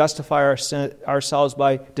trying to justify ourselves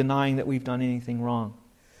by denying that we've done anything wrong.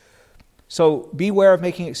 So beware of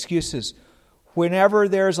making excuses. Whenever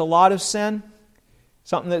there's a lot of sin,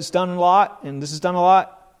 something that's done a lot, and this is done a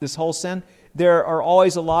lot, this whole sin, there are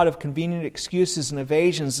always a lot of convenient excuses and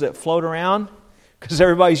evasions that float around because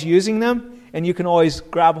everybody's using them. And you can always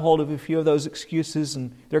grab hold of a few of those excuses,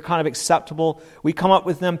 and they're kind of acceptable. We come up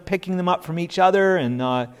with them, picking them up from each other, and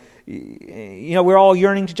we're all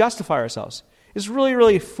yearning to justify ourselves. It's really,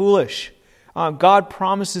 really foolish. God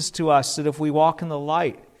promises to us that if we walk in the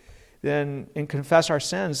light and confess our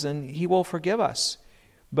sins, then He will forgive us.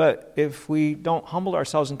 But if we don't humble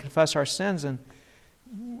ourselves and confess our sins, then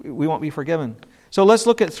we won't be forgiven. So let's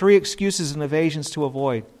look at 3 excuses and evasions to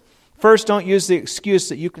avoid. First, don't use the excuse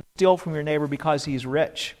that you can steal from your neighbor because he's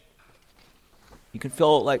rich. You can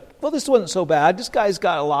feel like, well, this wasn't so bad. This guy's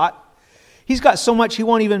got a lot. He's got so much he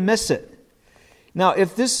won't even miss it. Now,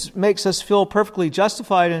 if this makes us feel perfectly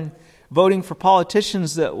justified in voting for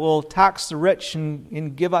politicians that will tax the rich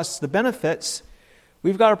and give us the benefits,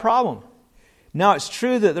 we've got a problem. Now, it's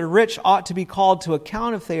true that the rich ought to be called to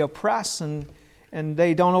account if they oppress and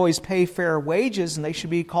they don't always pay fair wages, and they should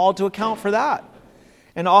be called to account for that.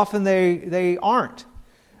 And often they aren't.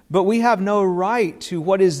 But we have no right to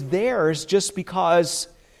what is theirs just because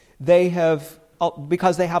they have a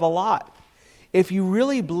lot. If you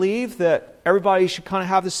really believe that everybody should kind of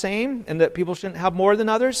have the same and that people shouldn't have more than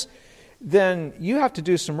others, then you have to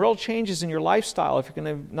do some real changes in your lifestyle if you're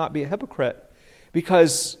going to not be a hypocrite.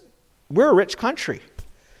 Because we're a rich country.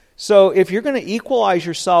 So if you're going to equalize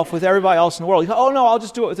yourself with everybody else in the world, you go, oh no, I'll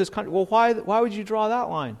just do it with this country. Well, why would you draw that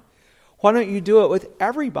line? Why don't you do it with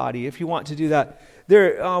everybody if you want to do that?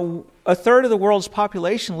 A third of the world's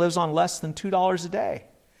population lives on less than $2 a day.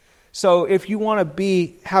 So if you want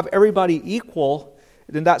to have everybody equal,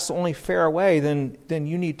 then that's the only fair way. Then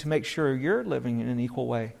you need to make sure you're living in an equal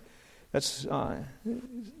way. That's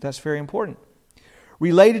very important.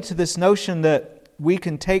 Related to this notion that we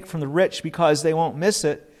can take from the rich because they won't miss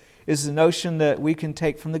it is the notion that we can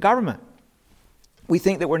take from the government. We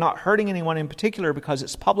think that we're not hurting anyone in particular because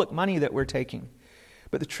it's public money that we're taking.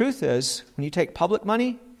 But the truth is, when you take public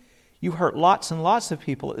money, you hurt lots and lots of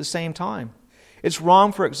people at the same time. It's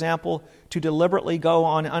wrong, for example, to deliberately go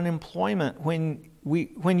on unemployment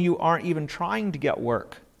when you aren't even trying to get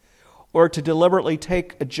work, or to deliberately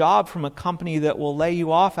take a job from a company that will lay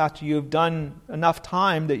you off after you've done enough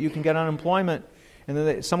time that you can get unemployment. And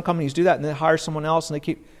then some companies do that, and they hire someone else, and they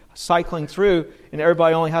keep cycling through, and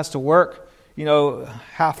everybody only has to work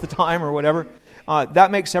half the time or whatever.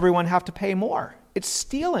 That makes everyone have to pay more. It's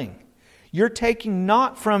stealing. You're taking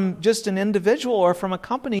not from just an individual or from a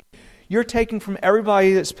company. You're taking from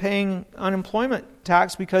everybody that's paying unemployment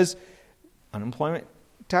tax, because unemployment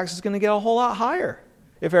tax is going to get a whole lot higher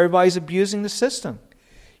if everybody's abusing the system.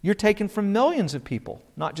 You're taking from millions of people,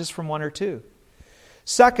 not just from 1 or 2.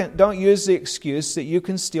 Second, don't use the excuse that you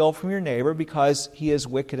can steal from your neighbor because he is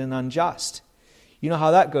wicked and unjust. You know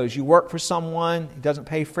how that goes. You work for someone, he doesn't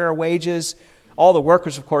pay fair wages. All the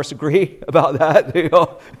workers, of course, agree about that. They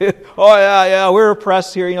go, oh, yeah, we're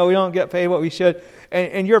oppressed here. We don't get paid what we should.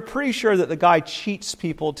 And you're pretty sure that the guy cheats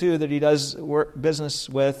people, too, that he does work business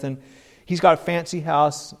with. And he's got a fancy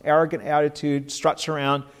house, arrogant attitude, struts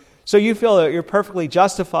around. So you feel that you're perfectly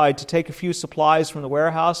justified to take a few supplies from the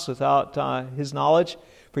warehouse without his knowledge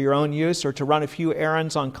for your own use, or to run a few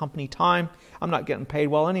errands on company time. I'm not getting paid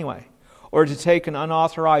well anyway. Or to take an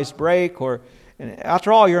unauthorized break, and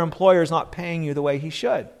after all, your employer is not paying you the way he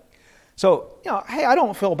should. So, hey, I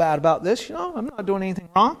don't feel bad about this. I'm not doing anything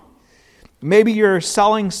wrong. Maybe you're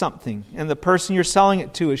selling something, and the person you're selling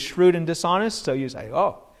it to is shrewd and dishonest. So you say,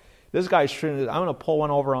 oh, this guy's shrewd. I'm going to pull one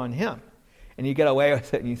over on him. And you get away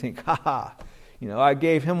with it, and you think, I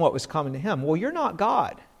gave him what was coming to him. Well, you're not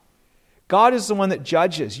God. God is the one that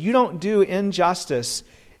judges. You don't do injustice.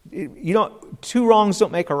 Two wrongs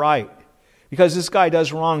don't make a right. Because this guy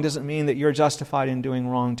does wrong doesn't mean that you're justified in doing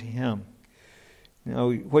wrong to him.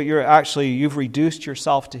 You've reduced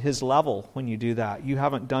yourself to his level when you do that. You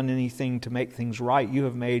haven't done anything to make things right. You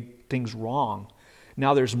have made things wrong.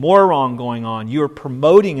 Now there's more wrong going on. You are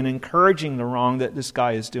promoting and encouraging the wrong that this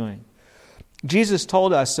guy is doing. Jesus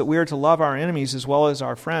told us that we are to love our enemies as well as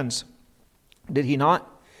our friends. Did he not?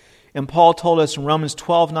 And Paul told us in Romans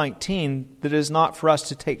 12:19 that it is not for us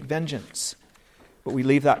to take vengeance, but we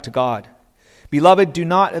leave that to God. Beloved, do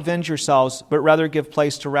not avenge yourselves, but rather give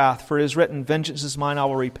place to wrath. For it is written, vengeance is mine, I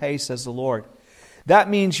will repay, says the Lord. That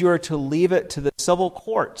means you are to leave it to the civil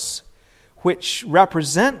courts, which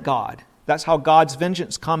represent God. That's how God's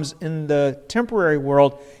vengeance comes in the temporary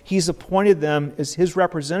world. He's appointed them as His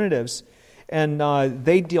representatives, and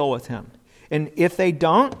they deal with Him. And if they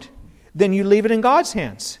don't, then you leave it in God's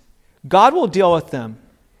hands. God will deal with them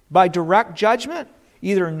by direct judgment,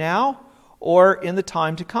 either now or in the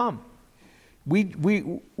time to come.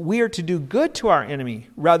 We are to do good to our enemy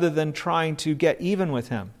rather than trying to get even with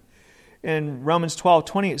him. In Romans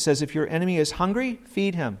 12:20 it says, if your enemy is hungry,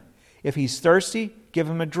 feed him. If he's thirsty, give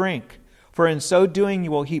him a drink. For in so doing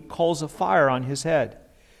you will heap coals of fire on his head.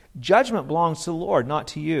 Judgment belongs to the Lord, not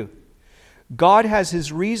to you. God has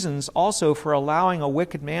His reasons also for allowing a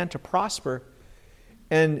wicked man to prosper,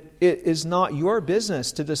 and it is not your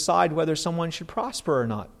business to decide whether someone should prosper or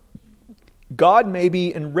not. God may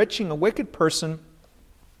be enriching a wicked person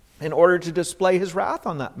in order to display His wrath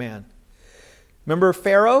on that man. Remember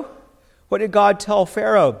Pharaoh? What did God tell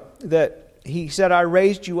Pharaoh? That He said, I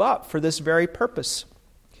raised you up for this very purpose.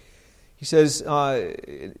 He says,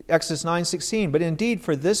 Exodus 9:16, but indeed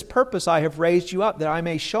for this purpose I have raised you up, that I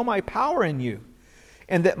may show my power in you,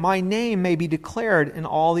 and that my name may be declared in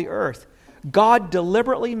all the earth. God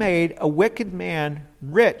deliberately made a wicked man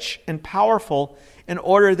rich and powerful in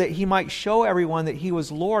order that He might show everyone that He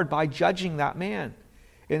was Lord by judging that man.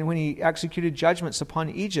 And when He executed judgments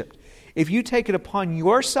upon Egypt. If you take it upon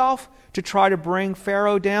yourself to try to bring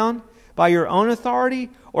Pharaoh down by your own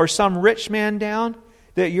authority, or some rich man down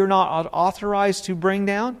that you're not authorized to bring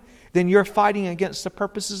down, then you're fighting against the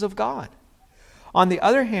purposes of God. On the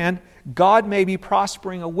other hand, God may be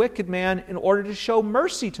prospering a wicked man in order to show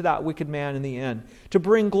mercy to that wicked man in the end, to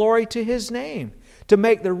bring glory to His name, to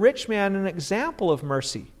make the rich man an example of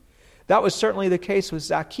mercy. That was certainly the case with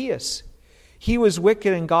Zacchaeus. He was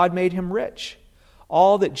wicked and God made him rich,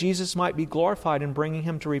 all that Jesus might be glorified in bringing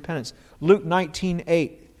him to repentance. Luke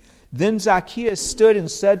 19:8. Then Zacchaeus stood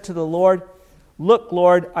and said to the Lord, Look,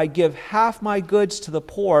 Lord, I give half my goods to the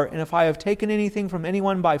poor, and if I have taken anything from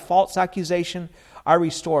anyone by false accusation, I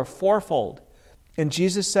restore fourfold. And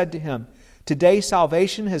Jesus said to him, Today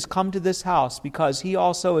salvation has come to this house, because he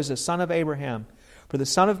also is a son of Abraham. For the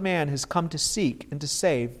Son of Man has come to seek and to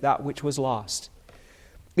save that which was lost.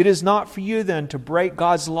 It is not for you then to break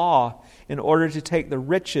God's law in order to take the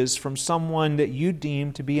riches from someone that you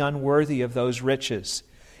deem to be unworthy of those riches.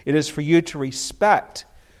 It is for you to respect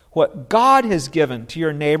what God has given to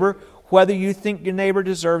your neighbor, whether you think your neighbor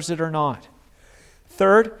deserves it or not.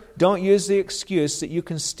 Third, don't use the excuse that you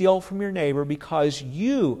can steal from your neighbor because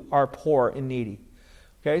you are poor and needy.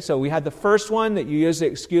 Okay, so we had the first one, that you use the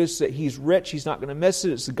excuse that he's rich, he's not going to miss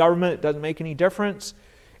it, it's the government, it doesn't make any difference.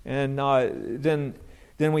 And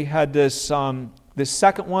then we had this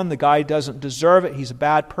second one, the guy doesn't deserve it, he's a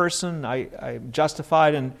bad person, I'm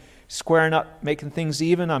justified in squaring up, making things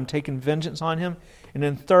even, I'm taking vengeance on him. And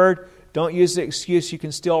then third, don't use the excuse you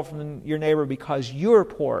can steal from your neighbor because you're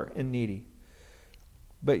poor and needy.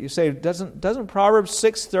 But you say, doesn't Proverbs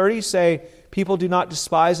 6:30 say, people do not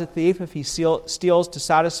despise a thief if he steals to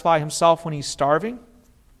satisfy himself when he's starving?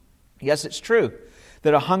 Yes, it's true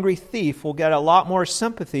that a hungry thief will get a lot more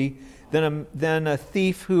sympathy than a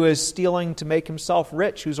thief who is stealing to make himself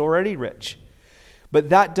rich, who's already rich. But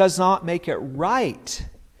that does not make it right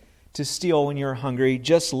to steal when you're hungry,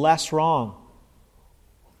 just less wrong.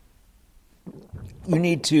 You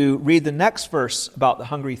need to read the next verse about the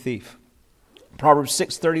hungry thief. Proverbs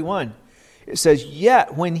 6:31. It says,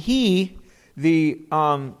 yet when he,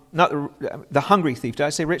 not the hungry thief, did I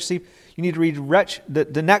say rich thief? You need to read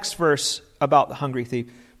the next verse about the hungry thief.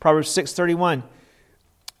 Proverbs 6:31.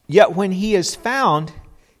 Yet when he is found,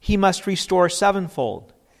 he must restore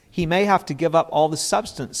sevenfold. He may have to give up all the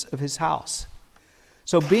substance of his house.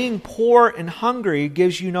 So being poor and hungry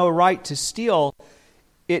gives you no right to steal.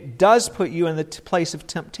 It does put you in the place of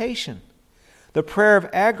temptation. The prayer of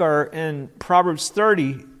Agar in Proverbs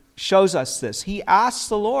 30 shows us this. He asks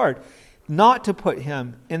the Lord not to put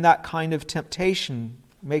him in that kind of temptation,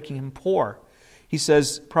 making him poor. He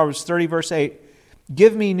says, Proverbs 30 verse 8,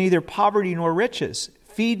 give me neither poverty nor riches.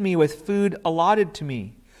 Feed me with food allotted to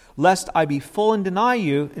me, lest I be full and deny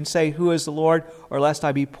you and say, who is the Lord? Or lest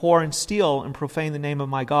I be poor and steal and profane the name of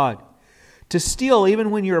my God. To steal,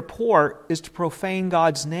 even when you're poor, is to profane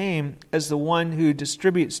God's name as the one who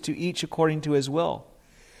distributes to each according to His will.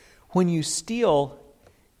 When you steal,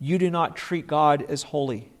 you do not treat God as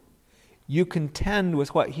holy. You contend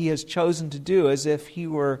with what He has chosen to do as if He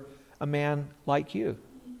were a man like you.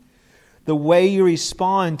 The way you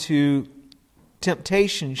respond to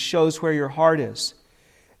temptation shows where your heart is.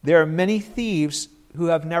 There are many thieves who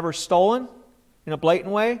have never stolen in a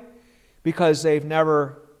blatant way because they've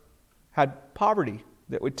never had poverty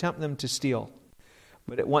that would tempt them to steal.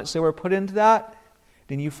 But once they were put into that,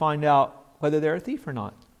 then you find out whether they're a thief or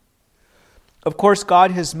not. Of course,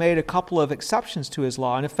 God has made a couple of exceptions to his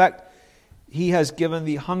law. In effect, he has given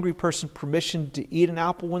the hungry person permission to eat an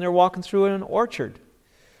apple when they're walking through an orchard,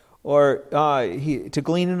 or to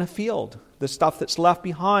glean in a field, the stuff that's left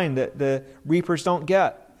behind that the reapers don't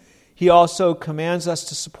get. He also commands us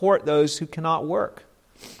to support those who cannot work.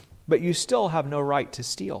 But you still have no right to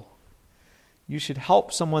steal. You should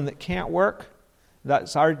help someone that can't work.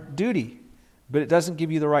 That's our duty. But it doesn't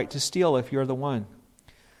give you the right to steal if you're the one.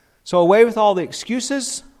 So away with all the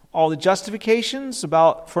excuses, all the justifications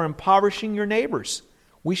for impoverishing your neighbors.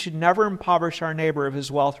 We should never impoverish our neighbor of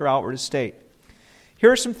his wealth or outward estate.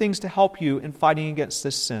 Here are some things to help you in fighting against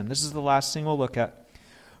this sin. This is the last thing we'll look at.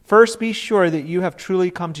 First, be sure that you have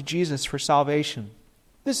truly come to Jesus for salvation.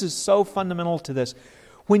 This is so fundamental to this.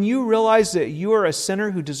 When you realize that you are a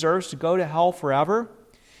sinner who deserves to go to hell forever,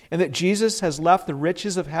 and that Jesus has left the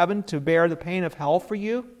riches of heaven to bear the pain of hell for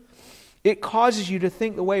you, it causes you to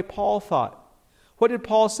think the way Paul thought. What did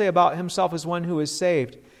Paul say about himself as one who is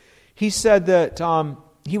saved? He said that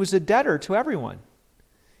he was a debtor to everyone.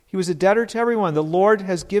 He was a debtor to everyone. The Lord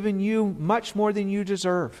has given you much more than you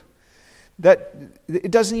deserve. That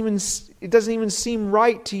it doesn't even seem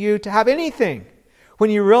right to you to have anything when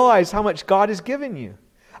you realize how much God has given you.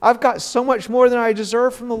 I've got so much more than I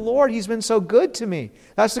deserve from the Lord. He's been so good to me.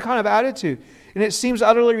 That's the kind of attitude. And it seems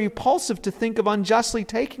utterly repulsive to think of unjustly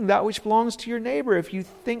taking that which belongs to your neighbor if you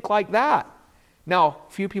think like that. Now,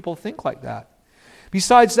 few people think like that.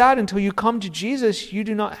 Besides that, until you come to Jesus, you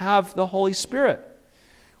do not have the Holy Spirit.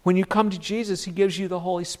 When you come to Jesus, he gives you the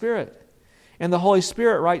Holy Spirit. And the Holy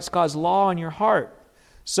Spirit writes God's law on your heart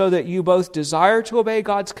so that you both desire to obey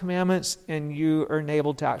God's commandments and you are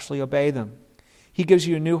enabled to actually obey them. He gives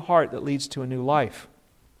you a new heart that leads to a new life.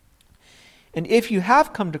 And if you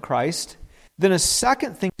have come to Christ, then a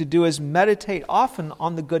second thing to do is meditate often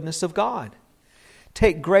on the goodness of God.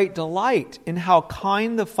 Take great delight in how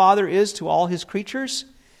kind the Father is to all his creatures,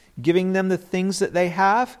 giving them the things that they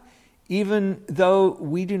have, even though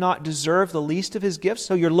we do not deserve the least of his gifts.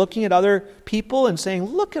 So you're looking at other people and saying,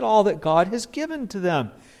 look at all that God has given to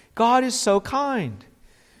them. God is so kind.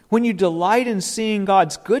 When you delight in seeing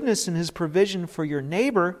God's goodness and his provision for your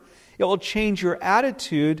neighbor, it will change your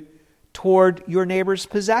attitude toward your neighbor's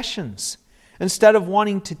possessions. Instead of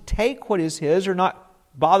wanting to take what is his or not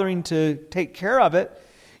bothering to take care of it,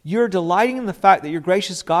 you're delighting in the fact that your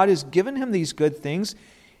gracious God has given him these good things.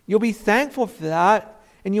 You'll be thankful for that,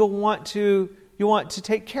 and you'll want to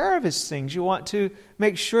take care of his things. You want to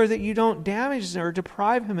make sure that you don't damage or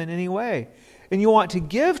deprive him in any way. And you want to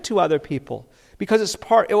give to other people because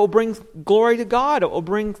it will bring glory to God. It will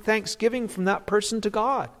bring thanksgiving from that person to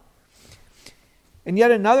God. And yet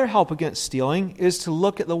another help against stealing is to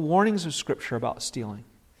look at the warnings of Scripture about stealing.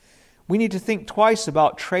 We need to think twice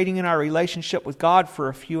about trading in our relationship with God for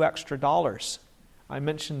a few extra dollars. I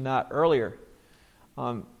mentioned that earlier.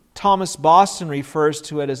 Thomas Boston refers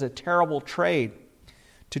to it as a terrible trade,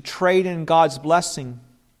 to trade in God's blessing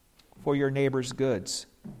for your neighbor's goods.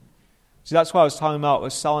 See, that's what I was talking about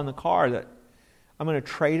with selling the car, that I'm going to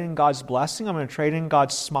trade in God's blessing, I'm going to trade in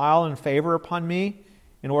God's smile and favor upon me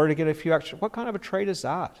in order to get a few extra. What kind of a trade is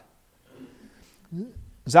that?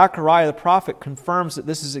 Zechariah the prophet confirms that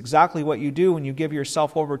this is exactly what you do when you give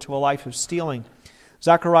yourself over to a life of stealing.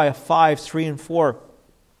 Zechariah 5:3-4,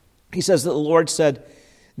 he says that the Lord said,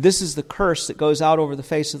 "This is the curse that goes out over the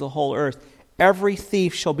face of the whole earth. Every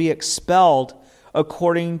thief shall be expelled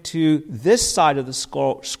according to this side of the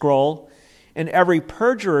scroll, and every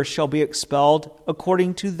perjurer shall be expelled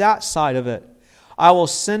according to that side of it. I will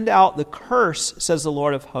send out the curse, says the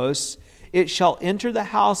Lord of hosts. It shall enter the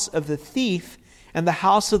house of the thief and the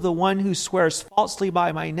house of the one who swears falsely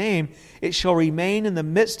by my name. It shall remain in the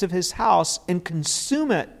midst of his house and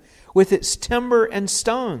consume it with its timber and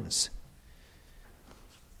stones."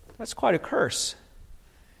 That's quite a curse.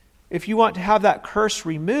 If you want to have that curse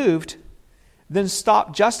removed, then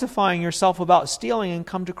stop justifying yourself about stealing and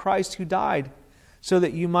come to Christ who died so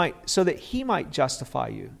that he might justify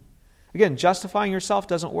you. Again, justifying yourself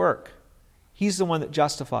doesn't work. He's the one that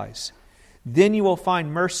justifies. Then you will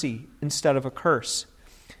find mercy instead of a curse.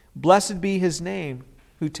 Blessed be his name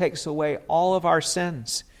who takes away all of our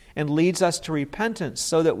sins and leads us to repentance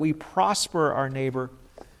so that we prosper our neighbor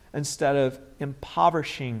instead of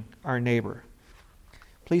impoverishing our neighbor.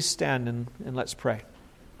 Please stand and let's pray.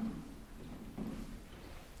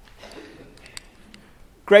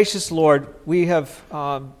 Gracious Lord, we've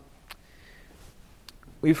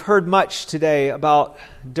heard much today about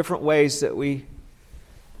different ways that we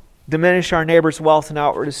diminish our neighbor's wealth and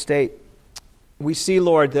outward estate. We see,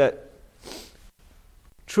 Lord, that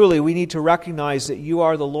Truly, we need to recognize that you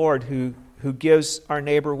are the Lord who gives our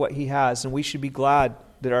neighbor what he has, and we should be glad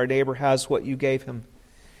that our neighbor has what you gave him.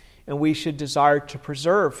 And we should desire to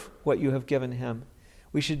preserve what you have given him.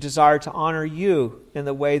 We should desire to honor you in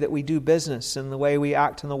the way that we do business and the way we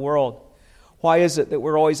act in the world. Why is it that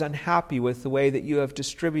we're always unhappy with the way that you have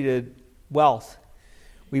distributed wealth?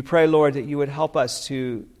 We pray, Lord, that you would help us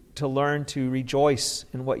to learn to rejoice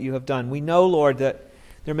in what you have done. We know, Lord, that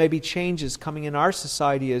there may be changes coming in our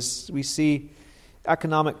society as we see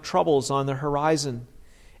economic troubles on the horizon.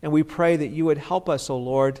 And we pray that you would help us, O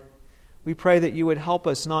Lord. We pray that you would help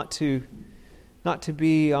us not to go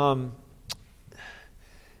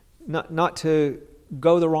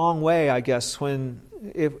the wrong way, I guess,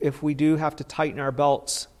 if we do have to tighten our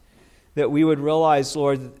belts, that we would realize,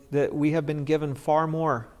 Lord, that we have been given far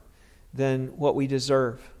more than what we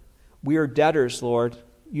deserve. We are debtors, Lord.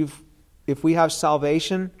 If we have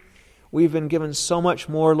salvation, we've been given so much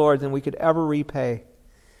more, Lord, than we could ever repay.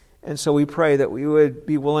 And so we pray that we would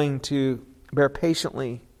be willing to bear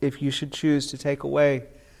patiently if you should choose to take away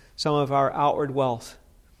some of our outward wealth.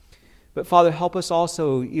 But Father, help us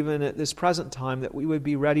also, even at this present time, that we would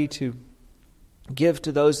be ready to give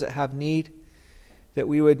to those that have need, that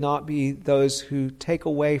we would not be those who take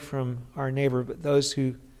away from our neighbor, but those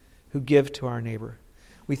who give to our neighbor.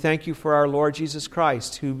 We thank you for our Lord Jesus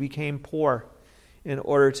Christ, who became poor in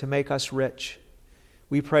order to make us rich.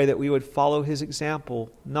 We pray that we would follow his example,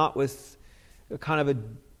 not with a kind of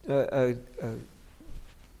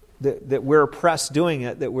that we're oppressed doing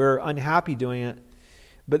it, that we're unhappy doing it,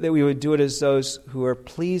 but that we would do it as those who are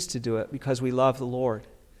pleased to do it because we love the Lord.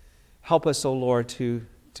 Help us, O Lord, to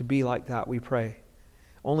be like that, we pray.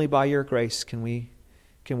 Only by your grace can we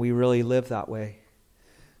really live that way.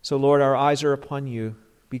 So, Lord, our eyes are upon you.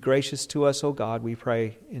 Be gracious to us, O God, we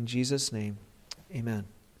pray. In Jesus' name, amen.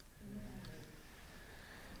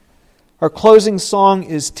 Our closing song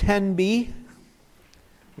is 10B,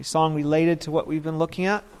 a song related to what we've been looking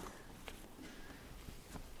at.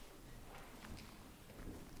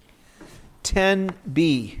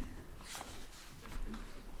 10B,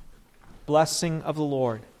 Blessing of the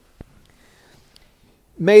Lord.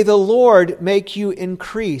 May the Lord make you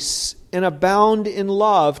increase and abound in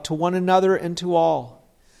love to one another and to all,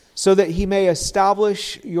 so that he may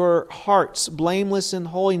establish your hearts blameless in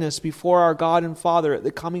holiness before our God and Father at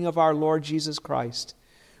the coming of our Lord Jesus Christ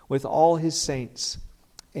with all his saints.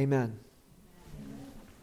 Amen.